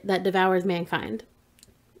spirit that devours mankind.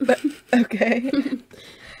 Okay.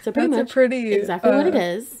 So pretty That's much pretty, exactly what it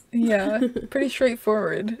is. Yeah, pretty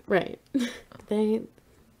straightforward. Right. They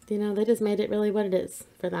just made it really what it is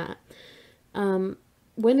for that.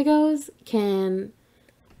 Windigos can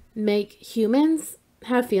make humans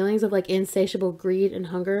have feelings of like insatiable greed and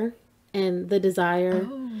hunger and the desire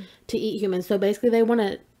to eat humans. So basically they want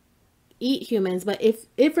to eat humans, but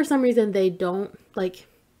if for some reason they don't like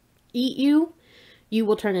eat you, you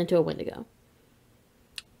will turn into a Windigo.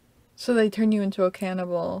 So they turn you into a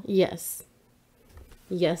cannibal. Yes.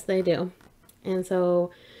 Yes, they do. And so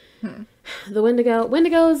the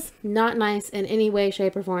Wendigo's not nice in any way,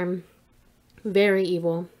 shape, or form. Very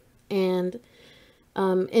evil. And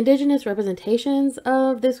indigenous representations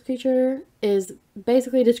of this creature is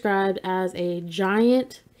basically described as a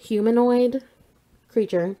giant humanoid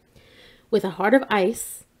creature with a heart of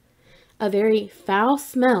ice, a very foul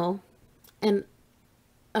smell, and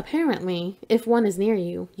apparently, if one is near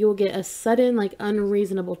you, you will get a sudden, like,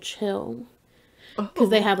 unreasonable chill. Because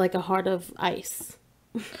they have, like, a heart of ice.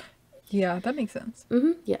 Yeah, that makes sense.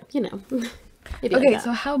 Yeah, you know. Okay,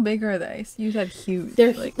 so how big are they? You said huge.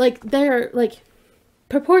 They're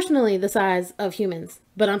proportionally the size of humans.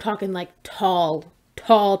 But I'm talking, like, tall.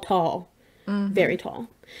 Very tall.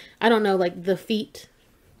 I don't know, like, the feet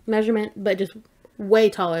measurement, but just way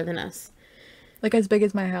taller than us. Like, as big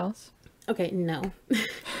as my house? Okay, no.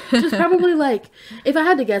 Just probably like, if I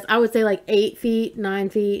had to guess, I would say like 8 feet, 9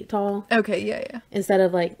 feet tall. Okay, yeah. Instead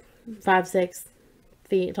of like 5, 6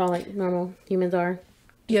 feet tall like normal humans are.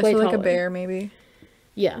 Yeah, so like a bear maybe.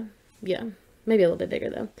 Yeah. Maybe a little bit bigger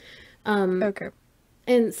though. Okay.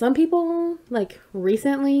 And some people like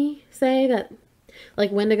recently say that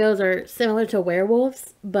like Wendigos are similar to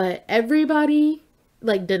werewolves, but everybody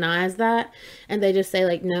like denies that, and they just say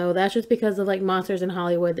like no, that's just because of like monsters in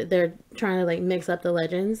Hollywood that they're trying to like mix up the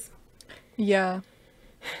legends. Yeah.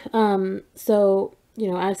 So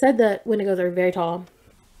I said that Wendigos are very tall,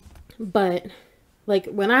 but like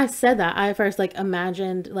when I said that, I first like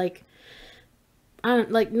imagined like I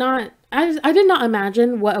did not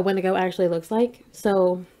imagine what a Wendigo actually looks like.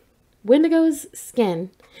 So Wendigo's skin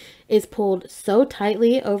is pulled so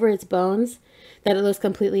tightly over its bones that it looks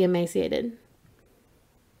completely emaciated.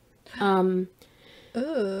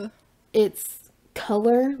 Its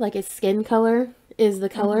color, like its skin color, is the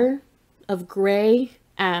color of gray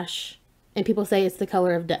ash, and people say it's the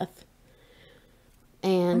color of death.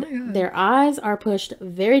 And their eyes are pushed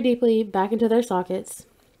very deeply back into their sockets.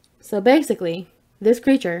 So basically, this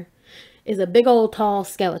creature is a big old tall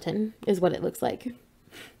skeleton, is what it looks like.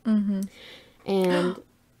 And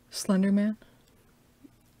Slender Man?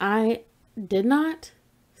 I did not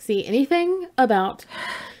see anything about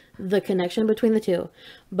the connection between the two,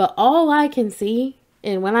 but all I can see,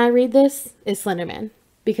 and when I read this, is Slender Man,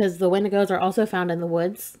 because the Wendigos are also found in the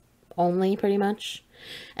woods, only pretty much,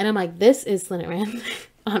 and I'm like, this is Slender Man,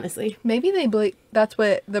 honestly. Maybe that's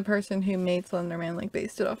what the person who made Slender Man like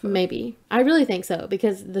based it off of. Maybe. I really think so,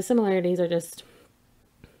 because the similarities are just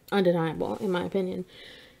undeniable, in my opinion.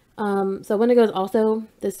 So Wendigos also,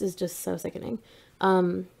 this is just so sickening.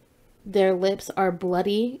 Their lips are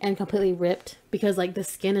bloody and completely ripped because like the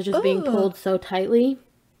skin is just being pulled so tightly.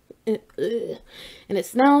 And it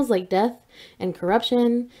smells like death and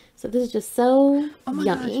corruption. So this is just so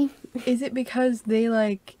yummy. Gosh. Is it because they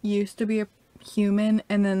like used to be a human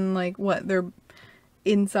and then like what, their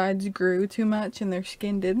insides grew too much and their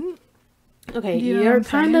skin didn't? Okay, you're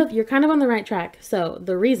kind of on the right track. So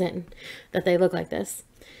the reason that they look like this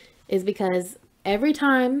is because every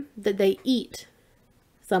time that they eat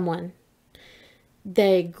someone,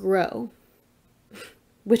 they grow,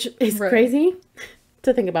 which is crazy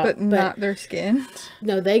to think about. But not their skin.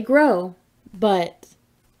 No, they grow, but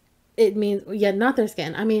it means not their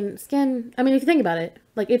skin. I mean, skin. I mean, if you think about it,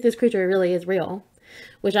 like if this creature really is real,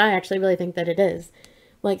 which I actually really think that it is,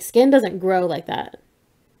 like skin doesn't grow like that.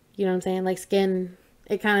 You know what I'm saying? Like skin,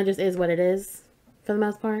 it kind of just is what it is for the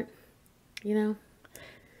most part.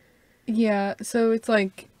 Yeah. So it's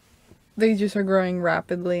like they just are growing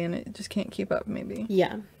rapidly and it just can't keep up, maybe.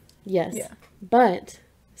 Yeah. Yes. Yeah. But,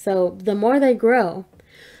 so the more they grow,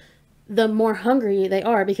 the more hungry they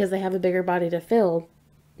are because they have a bigger body to fill.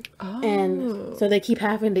 And so they keep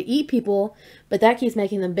having to eat people, but that keeps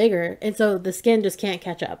making them bigger. And so the skin just can't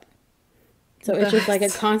catch up. So it's just like a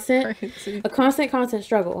constant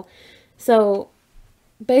struggle. So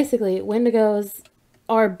basically, Windigos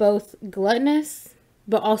are both gluttonous,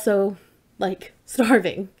 but also like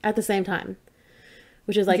starving at the same time,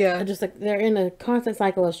 which is like just like they're in a constant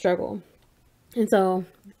cycle of struggle. And so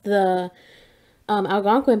the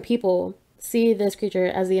Algonquin people see this creature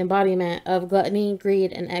as the embodiment of gluttony,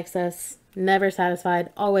 greed, and excess, never satisfied,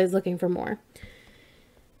 always looking for more.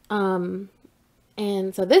 And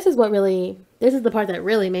so this is the part that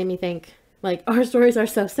really made me think, like, our stories are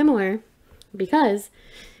so similar, because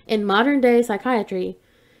in modern day psychiatry,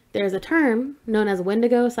 there's a term known as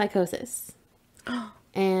Windigo psychosis.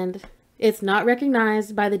 And it's not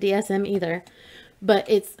recognized by the DSM either, but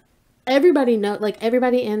it's everybody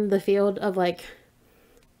in the field of like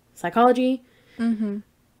psychology,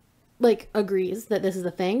 like agrees that this is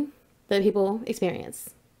a thing that people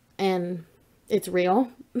experience, and it's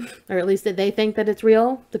real, or at least that they think that it's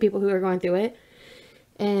real, the people who are going through it.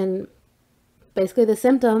 And basically the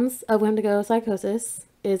symptoms of Windigo psychosis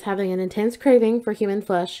is having an intense craving for human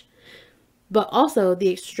flesh, but also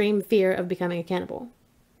the extreme fear of becoming a cannibal.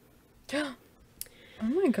 Oh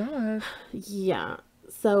my god. Yeah.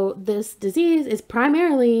 So this disease is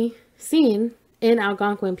primarily seen in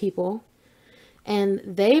Algonquin people, and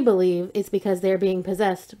they believe it's because they're being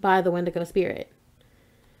possessed by the Windigo spirit.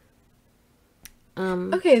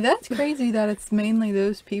 Okay, that's crazy that it's mainly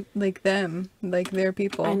those people, like them, like their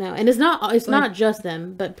people. I know, and it's not just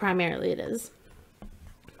them, but primarily it is.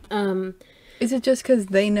 Is it just because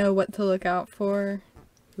they know what to look out for?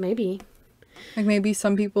 Maybe. Like maybe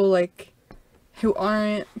some people like who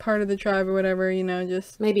aren't part of the tribe or whatever, you know,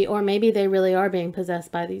 just maybe they really are being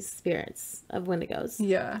possessed by these spirits of Windigos.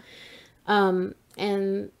 Yeah.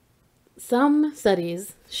 And some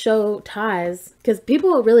studies show ties, because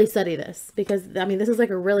people really study this, because I mean this is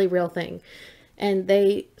like a really real thing, and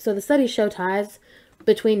the studies show ties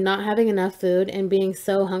between not having enough food and being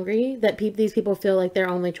so hungry that these people feel like their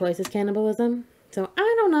only choice is cannibalism. So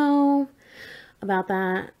I don't know about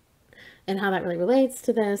that and how that really relates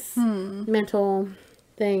to this mental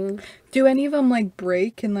thing. Do any of them like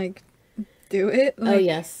break and like do it? Like...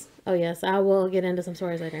 Oh yes. I will get into some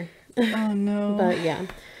stories later. Oh no. But yeah,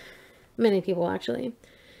 many people actually.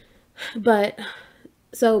 But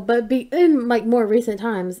in like more recent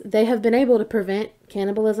times, they have been able to prevent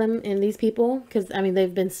cannibalism in these people, because I mean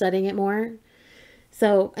they've been studying it more.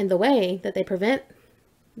 So, and the way that they prevent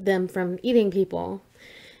them from eating people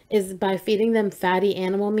is by feeding them fatty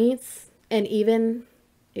animal meats, and even,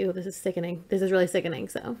 ew, this is sickening. This is really sickening.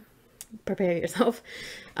 So, prepare yourself.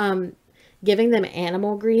 Giving them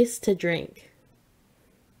animal grease to drink.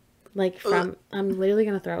 Like I'm literally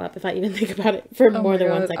gonna throw up if I even think about it for more than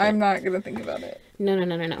 1 second. I'm not gonna think about it.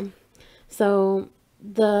 No. So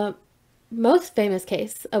the most famous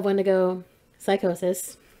case of Windigo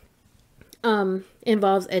psychosis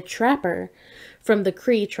involves a trapper from the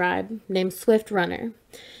Cree tribe named Swift Runner.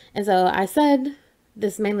 And so I said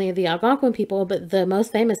this mainly the Algonquin people, but the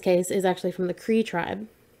most famous case is actually from the Cree tribe.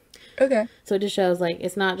 Okay. So it just shows like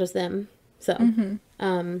it's not just them. So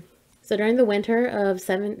so during the winter of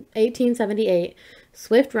 1878,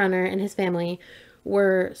 Swift Runner and his family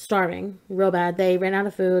were starving real bad. They ran out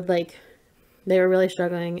of food, like they were really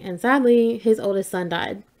struggling, and sadly his oldest son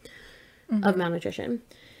died of malnutrition.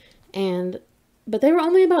 But they were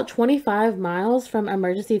only about 25 miles from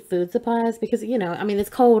emergency food supplies, because you know, I mean, it's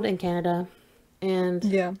cold in Canada, and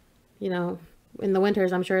you know, in the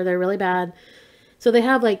winters I'm sure they're really bad. So they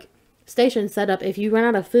have like stations set up. If you run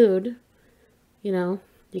out of food, you know,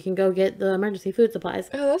 you can go get the emergency food supplies.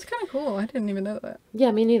 Oh, that's kind of cool. I didn't even know that.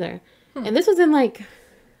 Yeah, me neither. And this was in like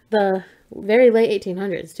the very late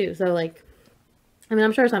 1800s too. So like, I mean,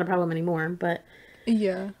 I'm sure it's not a problem anymore, but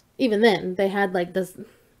yeah, even then they had like the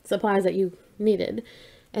supplies that you needed.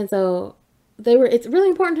 And so it's really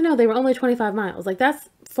important to know they were only 25 miles. Like that's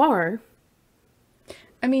far.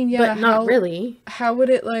 I mean, yeah, but not really. How would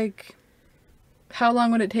it like, how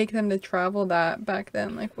long would it take them to travel that back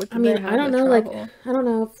then? Like, what did I mean, they have I don't to know. travel? Like, I don't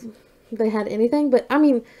know if they had anything, but I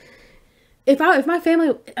mean, if my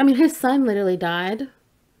family, I mean, his son literally died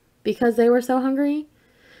because they were so hungry.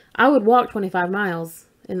 I would walk 25 miles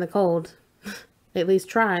in the cold, at least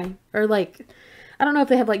try. Or like, I don't know if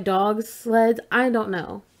they have like dogs, sleds. I don't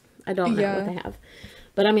know. I don't know what they have.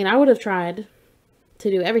 But I mean, I would have tried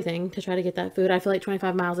to do everything to try to get that food. I feel like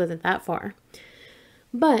 25 miles isn't that far.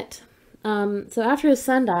 But so after his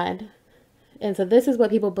son died, and so this is what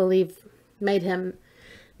people believe made him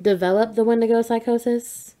develop the Windigo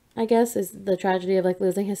psychosis, I guess, is the tragedy of like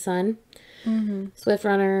losing his son. Swift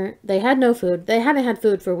Runner, they had no food. They hadn't had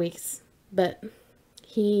food for weeks, but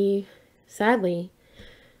he sadly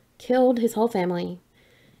killed his whole family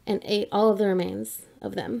and ate all of the remains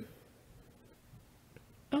of them.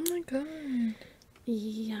 Oh my god.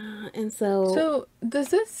 Yeah, and so... So, does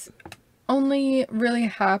this only really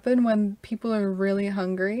happen when people are really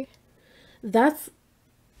hungry?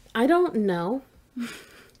 I don't know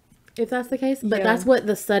if that's the case, but that's what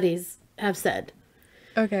the studies have said.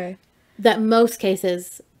 Okay. That most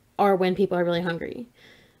cases are when people are really hungry.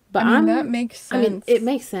 But that makes sense. I mean, it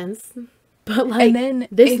makes sense. But, like, and then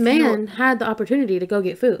this man had the opportunity to go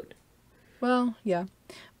get food. Well, yeah.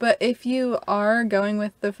 But if you are going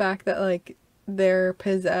with the fact that, like, they're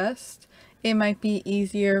possessed, it might be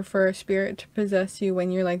easier for a spirit to possess you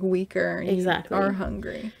when you're, like, weaker and you are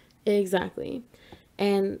hungry. Exactly.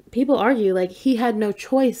 And people argue, like, he had no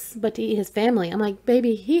choice but to eat his family. I'm like,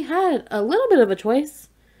 baby, he had a little bit of a choice.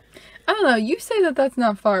 I don't know. You say that that's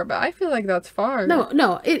not far, but I feel like that's far.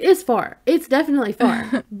 No, it is far. It's definitely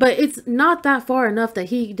far. But it's not that far enough that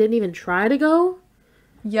he didn't even try to go.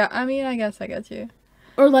 Yeah, I mean, I guess I get you.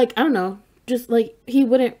 Or, like, I don't know. Just, like, he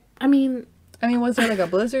wouldn't... I mean, was there, like, a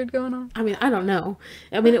blizzard going on? I mean, I don't know.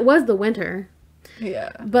 I mean, it was the winter.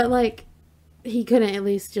 Yeah. But, like, he couldn't at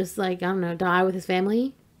least just, like, I don't know, die with his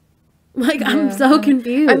family? Like, yeah. I'm so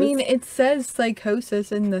confused. I mean, it says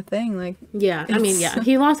psychosis in the thing, like... Yeah, I mean, yeah,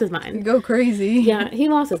 he lost his mind. Go crazy. Yeah, he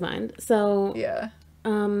lost his mind. So... Yeah.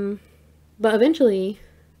 But eventually,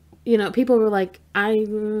 you know, people were like,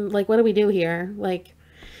 like, what do we do here? Like,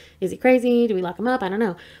 is he crazy? Do we lock him up? I don't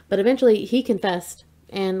know. But eventually, he confessed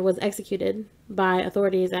and was executed by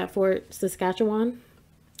authorities at Fort Saskatchewan.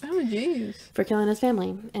 Oh, jeez. For killing his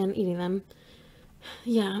family and eating them.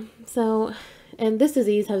 Yeah, so... And this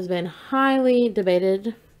disease has been highly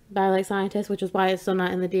debated by, like, scientists, which is why it's still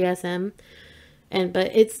not in the DSM.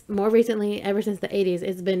 But it's more recently, ever since the 80s,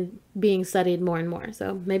 it's been being studied more and more.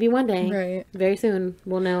 So maybe one day, very soon,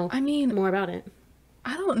 we'll know more about it.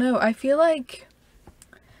 I don't know. I feel like,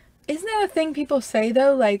 isn't that a thing people say,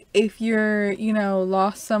 though? Like, if you're, you know,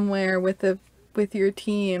 lost somewhere with your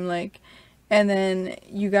team, like, and then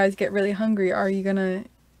you guys get really hungry, are you gonna...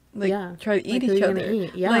 Like, try to eat each other.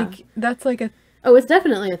 Yeah. Like, that's like a... Oh, it's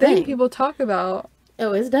definitely a thing. People talk about.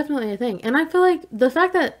 Oh, it's definitely a thing. And I feel like the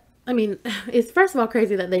fact that, I mean, it's first of all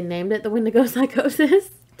crazy that they named it the Windigo psychosis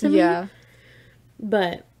to me. Yeah.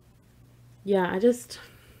 But, yeah, I just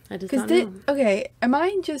don't know. Okay, am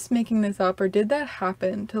I just making this up, or did that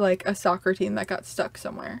happen to, like, a soccer team that got stuck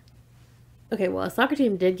somewhere? Okay, well, a soccer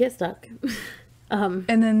team did get stuck. And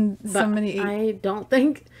then somebody... I don't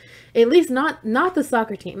think... At least not the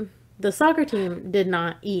soccer team. The soccer team did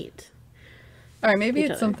not eat. All right, maybe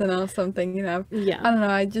it's something else, you know. Yeah. I don't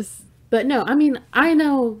know, But no, I mean, I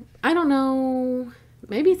don't know,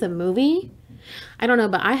 maybe it's a movie. I don't know,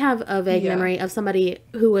 but I have a vague memory of somebody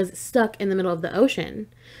who was stuck in the middle of the ocean.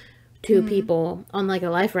 Two people on, like, a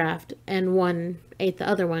life raft, and one ate the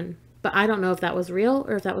other one. But I don't know if that was real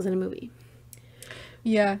or if that was in a movie.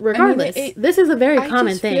 Yeah. Regardless, this is a very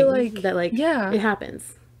common thing that, like, it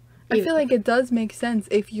happens. I feel like it does make sense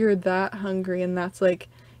if you're that hungry and that's, like,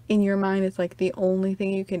 in your mind, it's, like, the only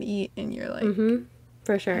thing you can eat, and you're like... Mm-hmm.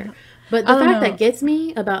 For sure. But the fact that gets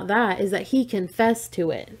me about that is that he confessed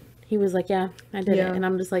to it. He was like, yeah, I did it. And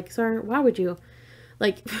I'm just like, sir, why would you?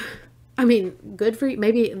 Like, I mean, good for you.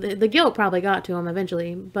 Maybe the guilt probably got to him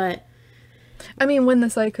eventually, but... I mean, when the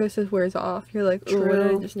psychosis wears off, you're like, oh, what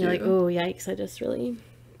did I just do? You're like, oh, yikes, I just really...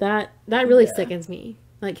 That really sickens me.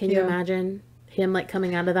 Like, can you imagine... him, like,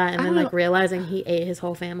 coming out of that and then, like, realizing he ate his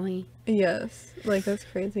whole family. Yes. Like, that's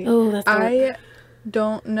crazy. Oh, that's dark. I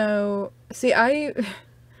don't know. See, I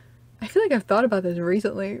feel like I've thought about this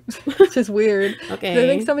recently, which is weird. Okay. I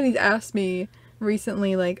think somebody's asked me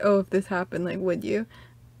recently, like, oh, if this happened, like, would you?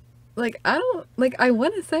 Like, I don't, like, I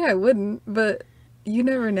want to say I wouldn't, but you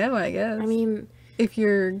never know, I guess. I mean... If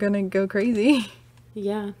you're gonna go crazy.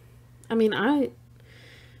 Yeah. I mean,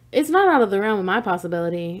 it's not out of the realm of my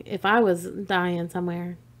possibility. If I was dying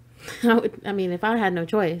somewhere, I mean, if I had no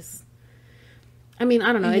choice. I mean,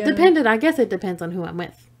 I don't know. Yeah. I guess it depends on who I'm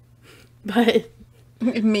with. But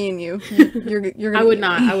me and you, you're gonna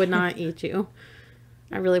I would not eat you.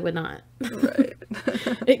 I really would not. Right.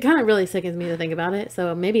 It kind of really sickens me to think about it.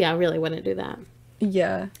 So maybe I really wouldn't do that.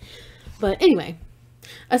 Yeah. But anyway,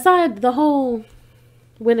 aside the whole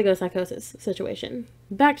Windigo psychosis situation,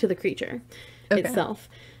 back to the creature itself.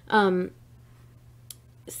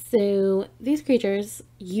 So these creatures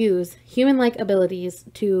use human-like abilities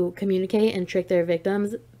to communicate and trick their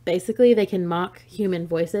victims. Basically, they can mock human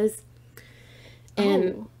voices.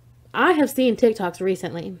 And I have seen TikToks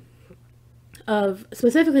recently of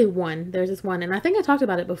specifically one. There's this one, and I think I talked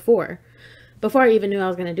about it before I even knew I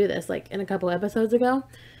was going to do this, like in a couple episodes ago,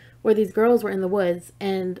 where these girls were in the woods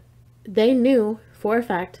and they knew for a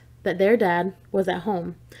fact that their dad was at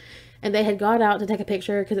home, and they had got out to take a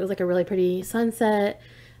picture because it was like a really pretty sunset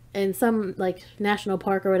in some like national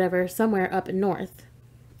park or whatever, somewhere up north.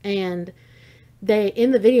 And they,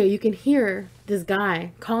 in the video, you can hear this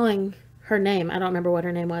guy calling her name. I don't remember what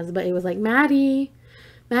her name was, but it was like, Maddie,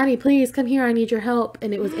 please come here. I need your help.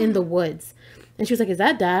 And it was in the woods. And she was like, is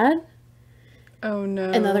that dad? Oh no.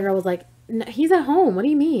 And the other girl was like, no, he's at home. What do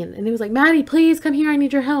you mean? And it was like, Maddie, please come here. I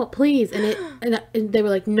need your help, please. And they were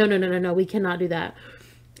like, no, we cannot do that.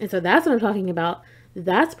 And so that's what I'm talking about.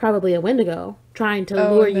 That's probably a Windigo trying to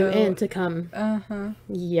lure you in to come.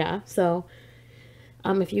 Yeah. So,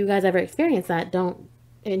 if you guys ever experience that,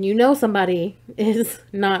 and you know somebody is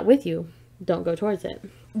not with you, don't go towards it.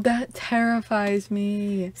 That terrifies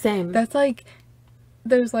me. Same. That's like,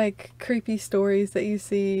 there's like creepy stories that you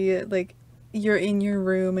see, like you're in your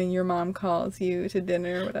room and your mom calls you to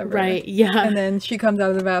dinner or whatever. Right, yeah. And then she comes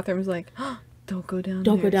out of the bathroom and is like, oh, don't go down there.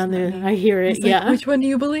 Don't go down there. I hear it. Like, which one do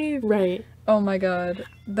you believe? Right. Oh my god.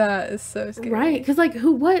 That is so scary. Right. Because like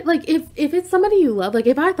like if it's somebody you love, like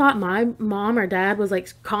if I thought my mom or dad was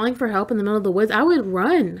like calling for help in the middle of the woods, I would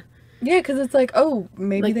run. Yeah, because it's like, oh,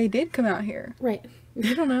 maybe like, they did come out here. Right.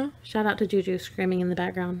 I don't know. Shout out to Juju screaming in the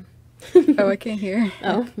background. Oh, I can't hear.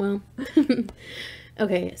 Oh, well.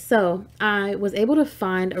 Okay, so I was able to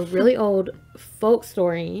find a really old folk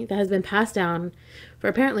story that has been passed down for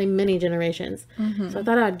apparently many generations. So I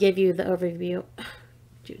thought I'd give you the overview.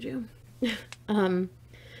 Juju.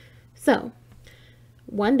 So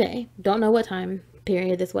one day, don't know what time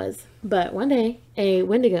period this was, but one day a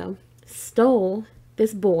Windigo stole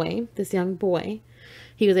this young boy.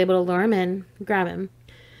 He was able to lure him in, grab him,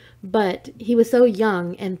 but he was so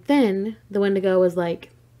young and thin, the Windigo was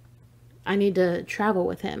like, I need to travel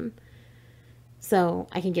with him so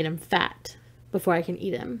I can get him fat before I can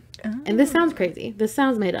eat him. Oh. And this sounds crazy. This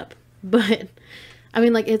sounds made up. But, I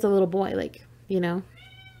mean, like, it's a little boy, like, you know.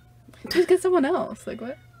 Just get someone else. Like,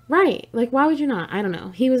 what? Right. Like, why would you not? I don't know.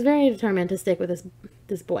 He was very determined to stick with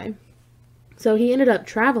this boy. So he ended up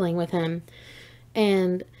traveling with him.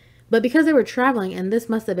 But because they were traveling, and this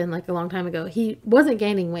must have been, like, a long time ago, he wasn't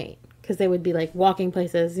gaining weight. Because they would be, like, walking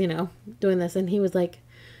places, you know, doing this. And he was like,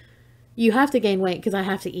 you have to gain weight because I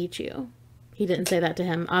have to eat you. He didn't say that to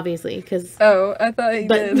him, obviously, because... Oh, I thought he did.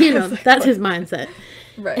 But, you know, like, that's his mindset.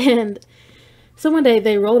 Right. And so one day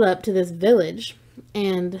they rolled up to this village,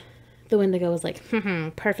 and the Windigo was like,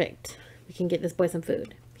 perfect. We can get this boy some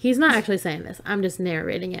food. He's not actually saying this. I'm just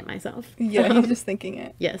narrating it myself. Yeah, he's just thinking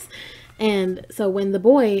it. Yes. And so when the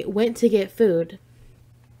boy went to get food,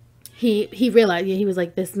 he realized, he was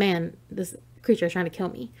like, this creature is trying to kill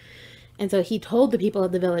me. And so he told the people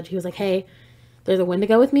of the village, he was like, hey, there's a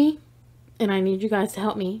Windigo with me, and I need you guys to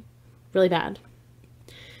help me really bad.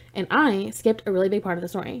 And I skipped a really big part of the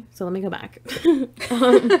story, so let me go back.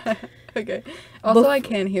 Okay. Also, I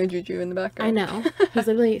can hear Juju in the background. I know. He's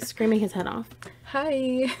literally screaming his head off.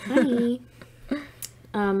 Hi. Hi.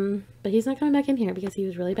 But he's not coming back in here because he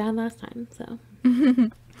was really bad last time, so.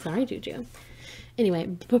 Sorry, Juju. Anyway,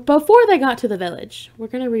 before they got to the village, we're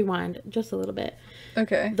going to rewind just a little bit.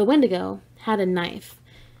 Okay. The Windigo had a knife,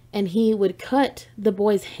 and he would cut the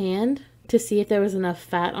boy's hand to see if there was enough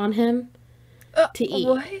fat on him to eat.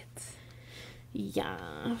 What?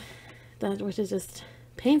 Yeah. Which is just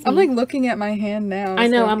pains me. I'm like looking at my hand now. I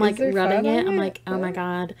know, I'm like rubbing it. I'm like, oh my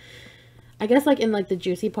god. I guess like in like the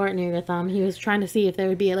juicy part near your thumb, he was trying to see if there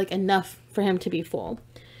would be like enough for him to be full.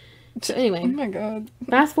 So anyway. Oh my god.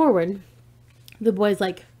 Fast forward. The boy's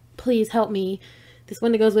like, please help me. This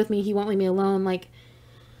Windigo's with me. He won't leave me alone. Like,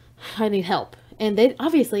 I need help. And they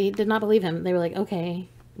obviously did not believe him. They were like, okay,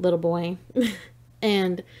 little boy.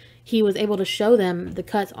 And he was able to show them the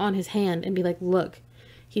cuts on his hand and be like, look,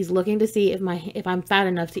 he's looking to see if I'm fat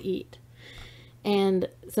enough to eat. And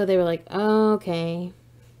so they were like, okay,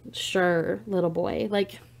 sure, little boy.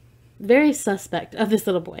 Like, very suspect of this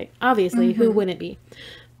little boy. Obviously, who wouldn't be?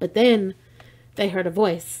 But then they heard a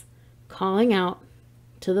voice calling out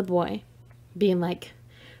to the boy, being like,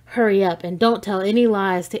 hurry up and don't tell any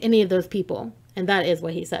lies to any of those people. And that is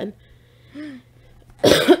what he said.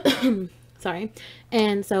 Sorry.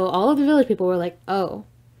 And so all of the village people were like, oh,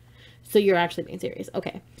 so you're actually being serious.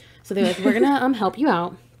 Okay. So they're like, we're gonna help you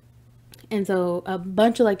out. And so a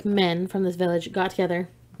bunch of like men from this village got together,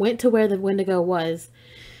 went to where the Windigo was,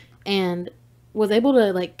 and was able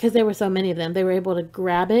to, like, because there were so many of them, they were able to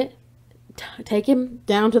grab it, take him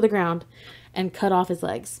down to the ground, and cut off his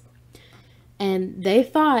legs. And they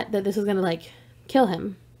thought that this was gonna like kill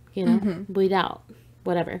him, you know, bleed out,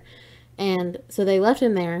 whatever. And so they left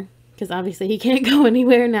him there because obviously he can't go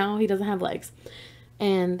anywhere now. He doesn't have legs.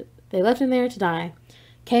 And they left him there to die.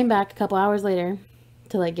 Came back a couple hours later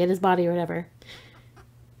to like get his body or whatever.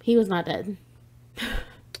 He was not dead.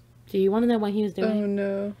 Do you want to know what he was doing? Oh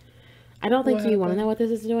no. I don't think you want to know what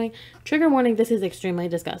this is doing. Trigger warning, this is extremely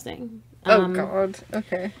disgusting. Oh god.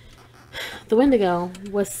 Okay. The Windigo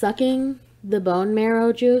was sucking the bone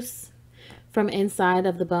marrow juice from inside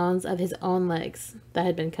of the bones of his own legs that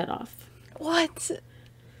had been cut off. What?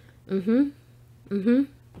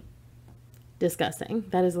 Disgusting.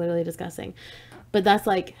 That is literally disgusting. But that's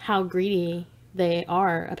like how greedy they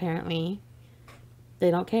are, apparently.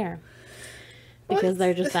 They don't care. Because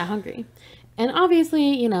they're just that hungry. And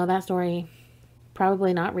obviously, you know, that story,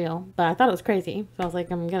 probably not real. But I thought it was crazy. So I was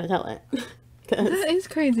like, I'm going to tell it. That is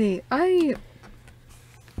crazy.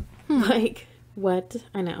 Like, what?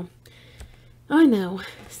 I know.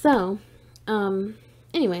 So,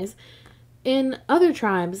 anyways, in other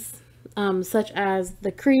tribes, such as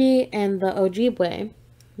the Cree and the Ojibwe,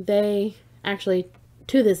 they actually,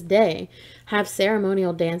 to this day, have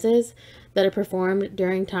ceremonial dances that are performed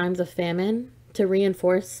during times of famine to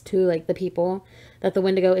reinforce to, like, the people that the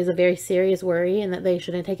Windigo is a very serious worry and that they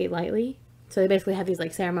shouldn't take it lightly. So they basically have these,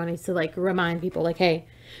 like, ceremonies to, like, remind people, like, hey,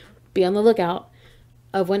 be on the lookout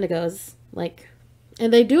of Windigos, like,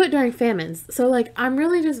 and they do it during famines. So, like, I'm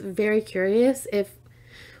really just very curious if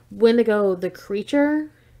Windigo, the creature,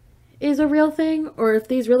 is a real thing, or if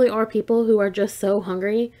these really are people who are just so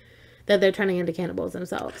hungry that they're turning into cannibals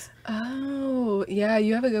themselves. Oh, yeah,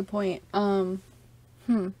 you have a good point.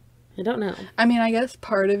 I don't know. I mean, I guess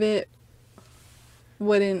part of it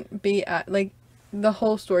wouldn't be like the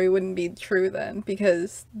whole story wouldn't be true then,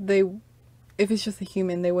 because if it's just a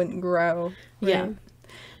human, they wouldn't grow. Right? Yeah.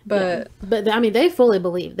 But I mean, they fully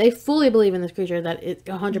believe in this creature, that it's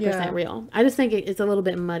 100% real. I just think it's a little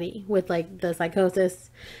bit muddy with like the psychosis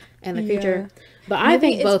and the creature, but I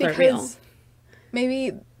think both are real.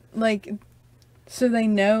 Maybe like, so they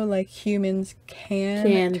know like humans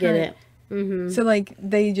can get it. So like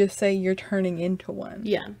they just say you're turning into one.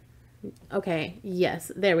 Yeah. Okay. Yes.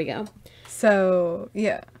 There we go. So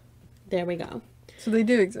yeah. There we go. So they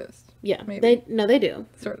do exist. Yeah. Maybe. They do.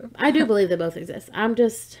 Sort of. I do believe they both exist. I'm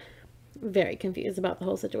just very confused about the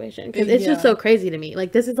whole situation because it's just so crazy to me.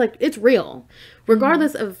 Like, this is like, it's real,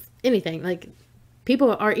 regardless of anything. Like,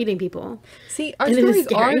 people are eating people. See, our stories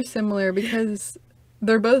are similar because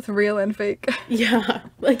they're both real and fake. Yeah.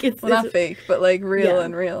 Like, it's not fake, but like real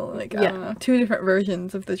and real. Like, I don't know. Two different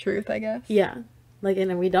versions of the truth, I guess. Yeah. Like,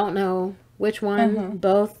 and we don't know which one,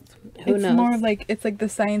 both. Who knows? It's more of like, it's like the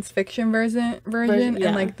science fiction version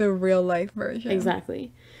and like the real life version.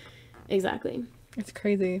 Exactly. It's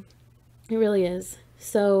crazy. It really is.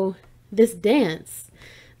 So this dance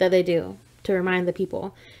that they do to remind the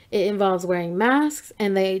people, it involves wearing masks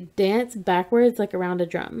and they dance backwards like around a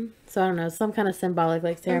drum. So I don't know, some kind of symbolic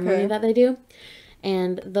like ceremony that they do.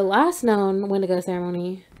 And the last known Windigo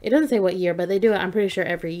ceremony, it doesn't say what year, but they do it, I'm pretty sure,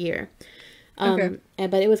 every year. But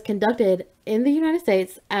it was conducted in the United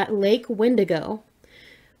States at Lake Windigo,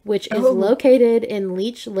 which is located in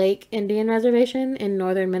Leech Lake Indian Reservation in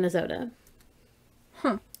northern Minnesota.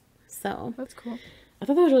 Huh. So that's cool. I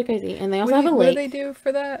thought that was really crazy. And they also have a lake. What do they do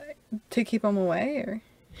for that? To keep them away, or?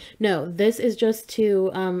 No, this is just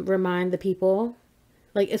to remind the people.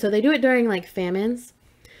 Like, so they do it during like famines,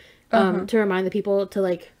 to remind the people to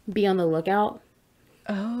like be on the lookout.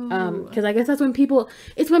 Oh. Because I guess that's when people.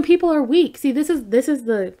 It's when people are weak. See, this is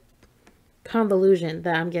the convolution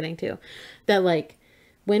that I'm getting to. That like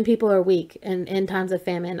when people are weak and in times of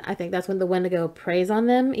famine, I think that's when the Windigo preys on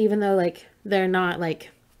them, even though like they're not like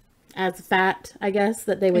as fat, I guess,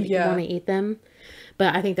 that they would want to eat them.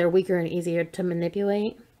 But I think they're weaker and easier to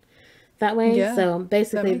manipulate that way. Yeah, so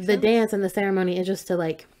basically the dance and the ceremony is just to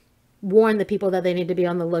like warn the people that they need to be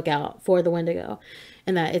on the lookout for the Windigo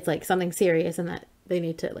and that it's like something serious and that they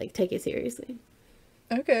need to like take it seriously.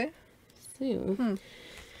 Okay. So,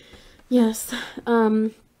 yes.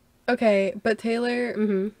 Okay, but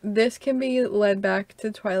Taylor, this can be led back to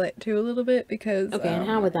Twilight too a little bit because and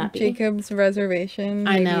how would that be? Jacob's reservation.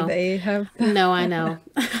 I know they have. No, I know.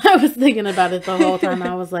 I was thinking about it the whole time.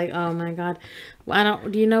 I was like, oh my god. Well,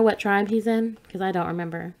 do you know what tribe he's in? Because I don't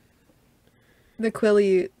remember. The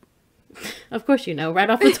Quileute. Of course you know, right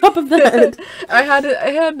off the top of the head. I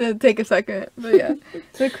had to take a second, but yeah,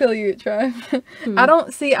 the Quileute tribe. I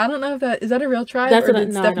don't know if is that a real tribe, or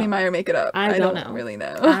did Stephanie Meyer make it up? I don't know. Really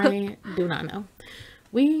know. I do not know.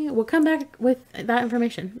 We will come back with that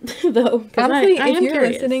information, though. Honestly, if you're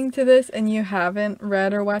listening to this and you haven't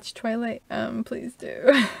read or watched Twilight, please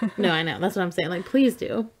do. No, I know. That's what I'm saying. Like, please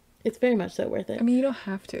do. It's very much so worth it. I mean, you don't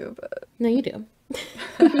have to, but... No, you do.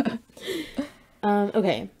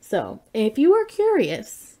 Okay, so if you are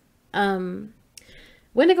curious,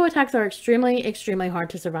 Windigo attacks are extremely, extremely hard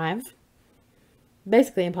to survive.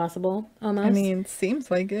 Basically impossible, almost. I mean,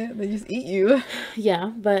 seems like it. They just eat you.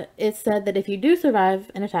 Yeah, but it's said that if you do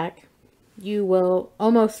survive an attack, you will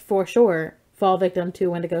almost for sure fall victim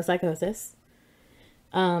to Windigo psychosis.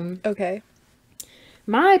 Okay.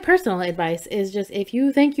 My personal advice is just if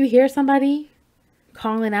you think you hear somebody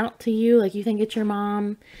calling out to you, like you think it's your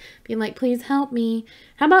mom, being like, please help me.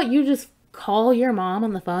 How about you just call your mom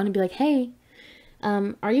on the phone and be like, hey,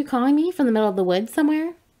 are you calling me from the middle of the woods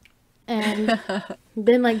somewhere? And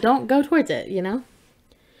then like, don't go towards it, you know?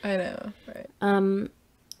 I know, right.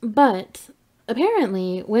 But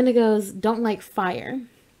apparently Wendigos don't like fire,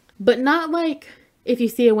 but not like if you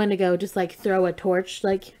see a Wendigo, just like throw a torch,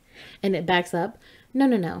 like, and it backs up.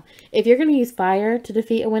 No. If you're going to use fire to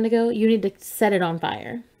defeat a Wendigo, you need to set it on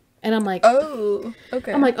fire. And I'm like, oh,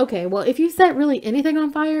 okay. I'm like, okay, well, if you set really anything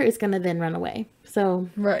on fire, it's going to then run away. So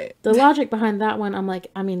right. The logic behind that one, I'm like,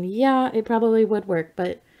 I mean, yeah, it probably would work,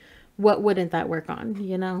 but what wouldn't that work on,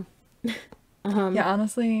 you know? Yeah,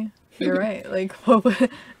 honestly, you're right. Like, what would...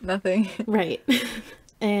 Nothing. Right.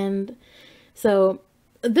 And so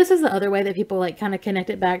this is the other way that people like kind of connect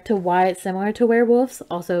it back to why it's similar to werewolves.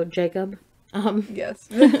 Also, Jacob. Yes.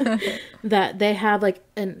 That they have like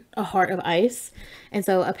a heart of ice. And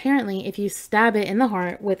so apparently if you stab it in the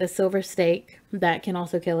heart with a silver stake, that can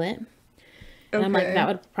also kill it. And I'm like, that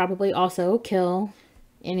would probably also kill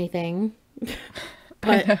anything.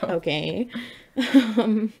 But okay.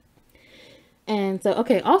 And so,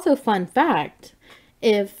 okay, also fun fact,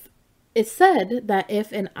 if it's said that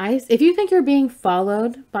if you think you're being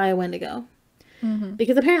followed by a Wendigo,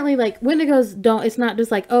 because apparently like Wendigos don't, it's not just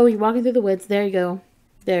like, oh, you're walking through the woods, there you go,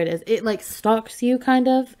 there it is. It like stalks you, kind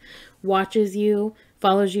of watches you,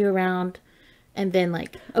 follows you around, and then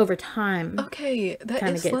like over time, okay, that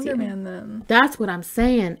is Slender Man then. That's what I'm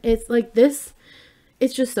saying. It's like this,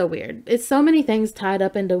 it's just so weird. It's so many things tied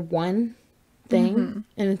up into one thing,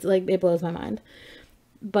 and it's like, it blows my mind.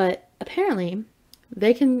 But apparently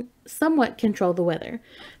they can somewhat control the weather,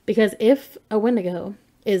 because if a Wendigo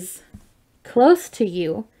is close to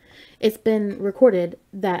you, it's been recorded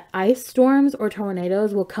that ice storms or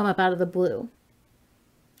tornadoes will come up out of the blue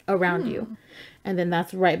around you, and then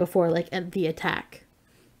that's right before like the attack.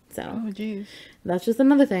 So that's just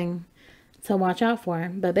another thing to watch out for.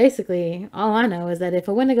 But basically all I know is that if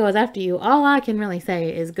a Wendigo is after you, all I can really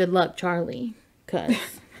say is good luck, Charlie, because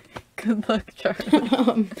good luck,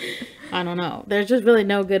 Charlie. I don't know, there's just really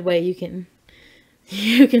no good way you can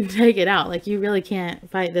take it out. Like, you really can't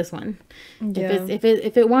fight this one. Yeah. If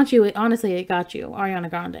it wants you, honestly, it got you. Ariana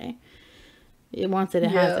Grande. It wants it,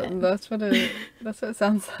 it has it. That's what it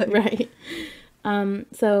sounds like. Right.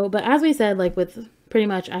 So, but as we said, like with pretty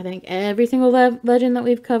much, I think every single legend that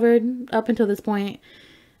we've covered up until this point,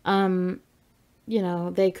 you know,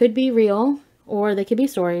 they could be real or they could be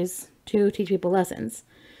stories to teach people lessons,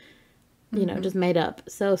 you know, just made up.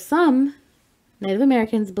 So some Native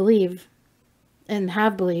Americans believe and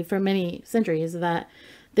have believed for many centuries that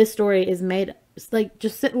this story is made, like,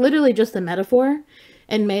 just literally just a metaphor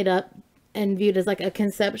and made up and viewed as like a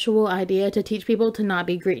conceptual idea to teach people to not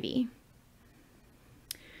be greedy.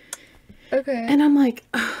 Okay. And I'm like,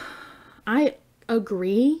 I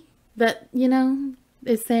agree that, you know,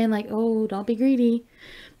 it's saying like, oh, don't be greedy.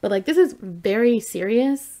 But like, this is very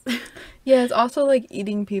serious. Yeah, it's also like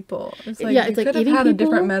eating people. It's like, yeah, it's you like could have had a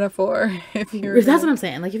different metaphor if you're... That's what I'm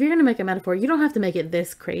saying. Like, if you're going to make a metaphor, you don't have to make it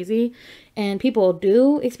this crazy. And people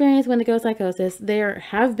do experience Windigo psychosis. There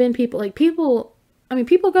have been people, like people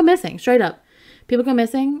go missing, straight up. People go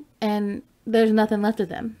missing and there's nothing left of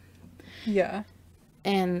them. Yeah.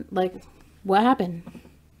 And like, what happened?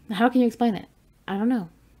 How can you explain it? I don't know.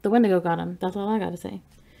 The Windigo got him. That's all I got to say.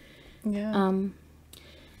 Yeah.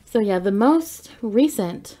 So yeah, the most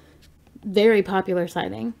recent very popular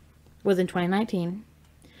sighting was in 2019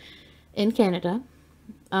 in Canada,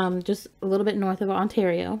 just a little bit north of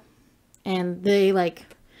Ontario, and they like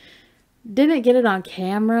didn't get it on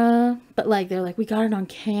camera, but like they're like, we got it on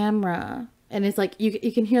camera, and it's like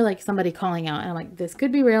you can hear like somebody calling out, and I'm like, this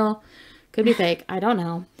could be real, could be fake, I don't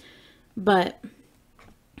know, but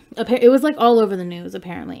it was like all over the news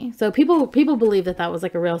apparently. So people believe that was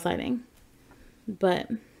like a real sighting, but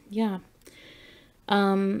yeah.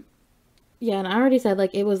 Yeah, and I already said,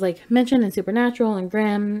 like, it was, like, mentioned in Supernatural and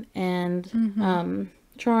Grimm and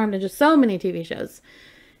Charmed and just so many TV shows.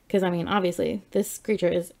 Because, I mean, obviously, this creature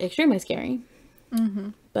is extremely scary.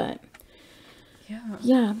 But,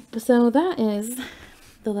 yeah. So that is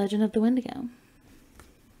the legend of the Windigo.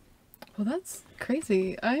 Well, that's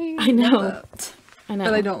crazy. I know. Love that. I know.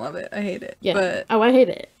 But I don't love it. I hate it. Yeah. But... Oh, I hate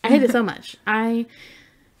it. I hate it so much. I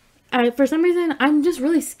for some reason, I'm just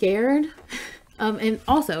really scared. And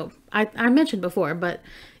also, I mentioned before, but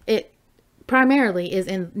it primarily is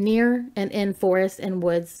near and in forests and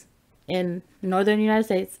woods in northern United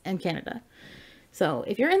States and Canada. So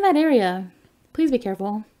if you're in that area, please be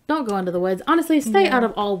careful. Don't go into the woods. Honestly, stay out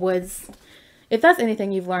of all woods. If that's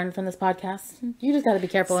anything you've learned from this podcast, you just got to be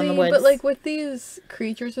careful in the woods. But like with these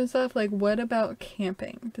creatures and stuff, like what about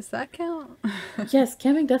camping? Does that count? Yes,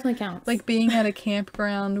 camping definitely counts. Like being at a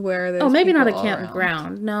campground where there's maybe not a all campground.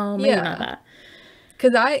 around. No, maybe not that.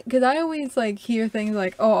 Cause I always like hear things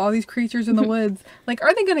like, oh, all these creatures in the woods. Like,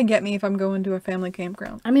 are they gonna get me if I'm going to a family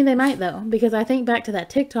campground? I mean, they might though, because I think back to that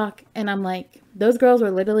TikTok, and I'm like, those girls were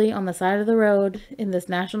literally on the side of the road in this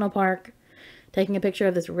national park, taking a picture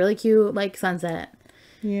of this really cute like sunset.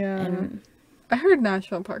 Yeah. And I heard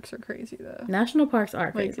national parks are crazy though. National parks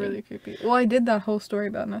are crazy. Like really creepy. Well, I did that whole story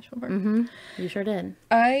about national parks. Mm-hmm. You sure did.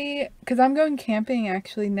 Cause I'm going camping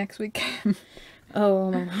actually next weekend.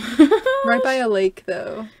 Oh. Right by a lake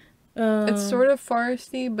though. It's sort of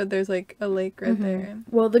foresty, but there's like a lake right there.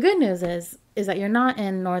 Well, the good news is that you're not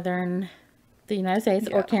in northern the United States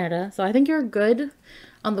or Canada, so I think you're good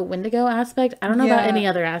on the Windigo aspect. I don't know about any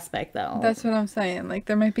other aspect though. That's what I'm saying. Like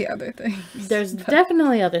there might be other things. There's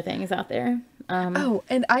definitely other things out there.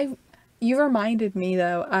 And you reminded me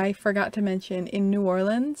though, I forgot to mention in New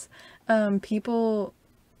Orleans, people,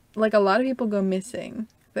 like a lot of people go missing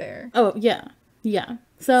there. Oh yeah. Yeah.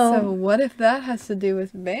 So what if that has to do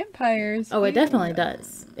with vampires? Oh, it definitely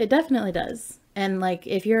does. It definitely does. And like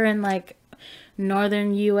if you're in like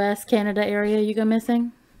northern US, Canada area, you go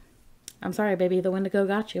missing. I'm sorry, baby, the Windigo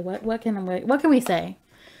got you. What can we say?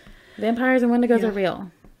 Vampires and Windigos are real.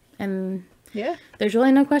 And there's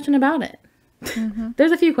really no question about it.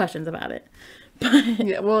 There's a few questions about it. But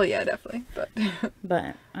definitely.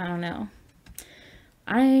 But I don't know.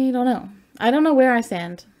 I don't know where I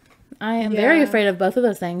stand. I am very afraid of both of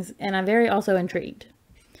those things, and I'm very also intrigued.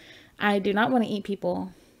 I do not want to eat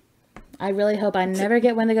people. I really hope I never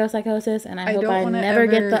get Windigo psychosis, and I hope I never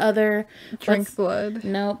get the other... Drink blood.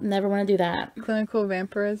 Nope, never want to do that. Clinical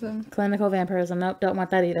vampirism. Nope, don't want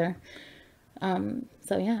that either.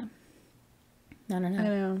 So yeah. I don't know. I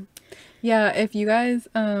know. Yeah, if you guys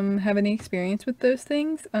have any experience with those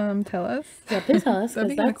things, tell us. Yeah, please tell us. That'd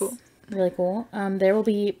be kind of cool. Really cool. There will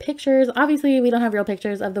be pictures. Obviously, we don't have real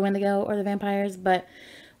pictures of the Windigo or the vampires, but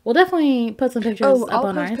we'll definitely put some pictures up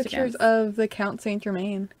on our Instagram. I'll post pictures of the Count Saint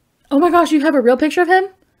Germain. Oh my gosh, you have a real picture of him?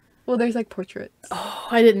 Well, there's like portraits. Oh,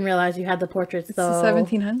 I didn't realize you had the portraits. It's the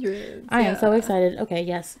 1700s. I am so excited. Okay,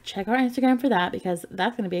 yes, check our Instagram for that because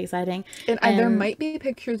that's going to be exciting. And there might be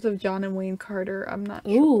pictures of John and Wayne Carter. I'm not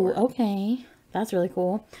sure. Ooh, okay. That's really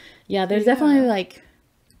cool. Yeah, there's definitely like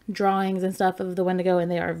drawings and stuff of the Windigo, and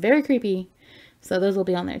they are very creepy. So those will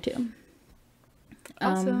be on there too.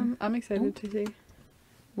 Awesome. I'm excited to see.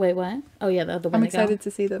 Wait, what? Oh yeah, the Windigo. I'm excited to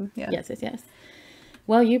see them. Yeah. Yes.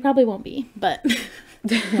 Well, you probably won't be, but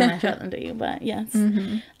when I show them to you. But yes.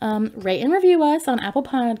 Rate and review us on Apple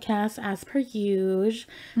Podcasts as per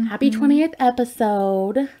usual. Happy 20th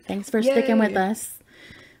episode. Thanks for sticking with us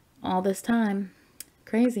all this time.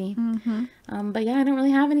 Crazy. But yeah, I don't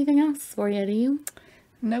really have anything else for you, do you?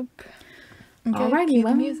 Nope. Okay, Alrighty,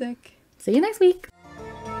 well, music. See you next week.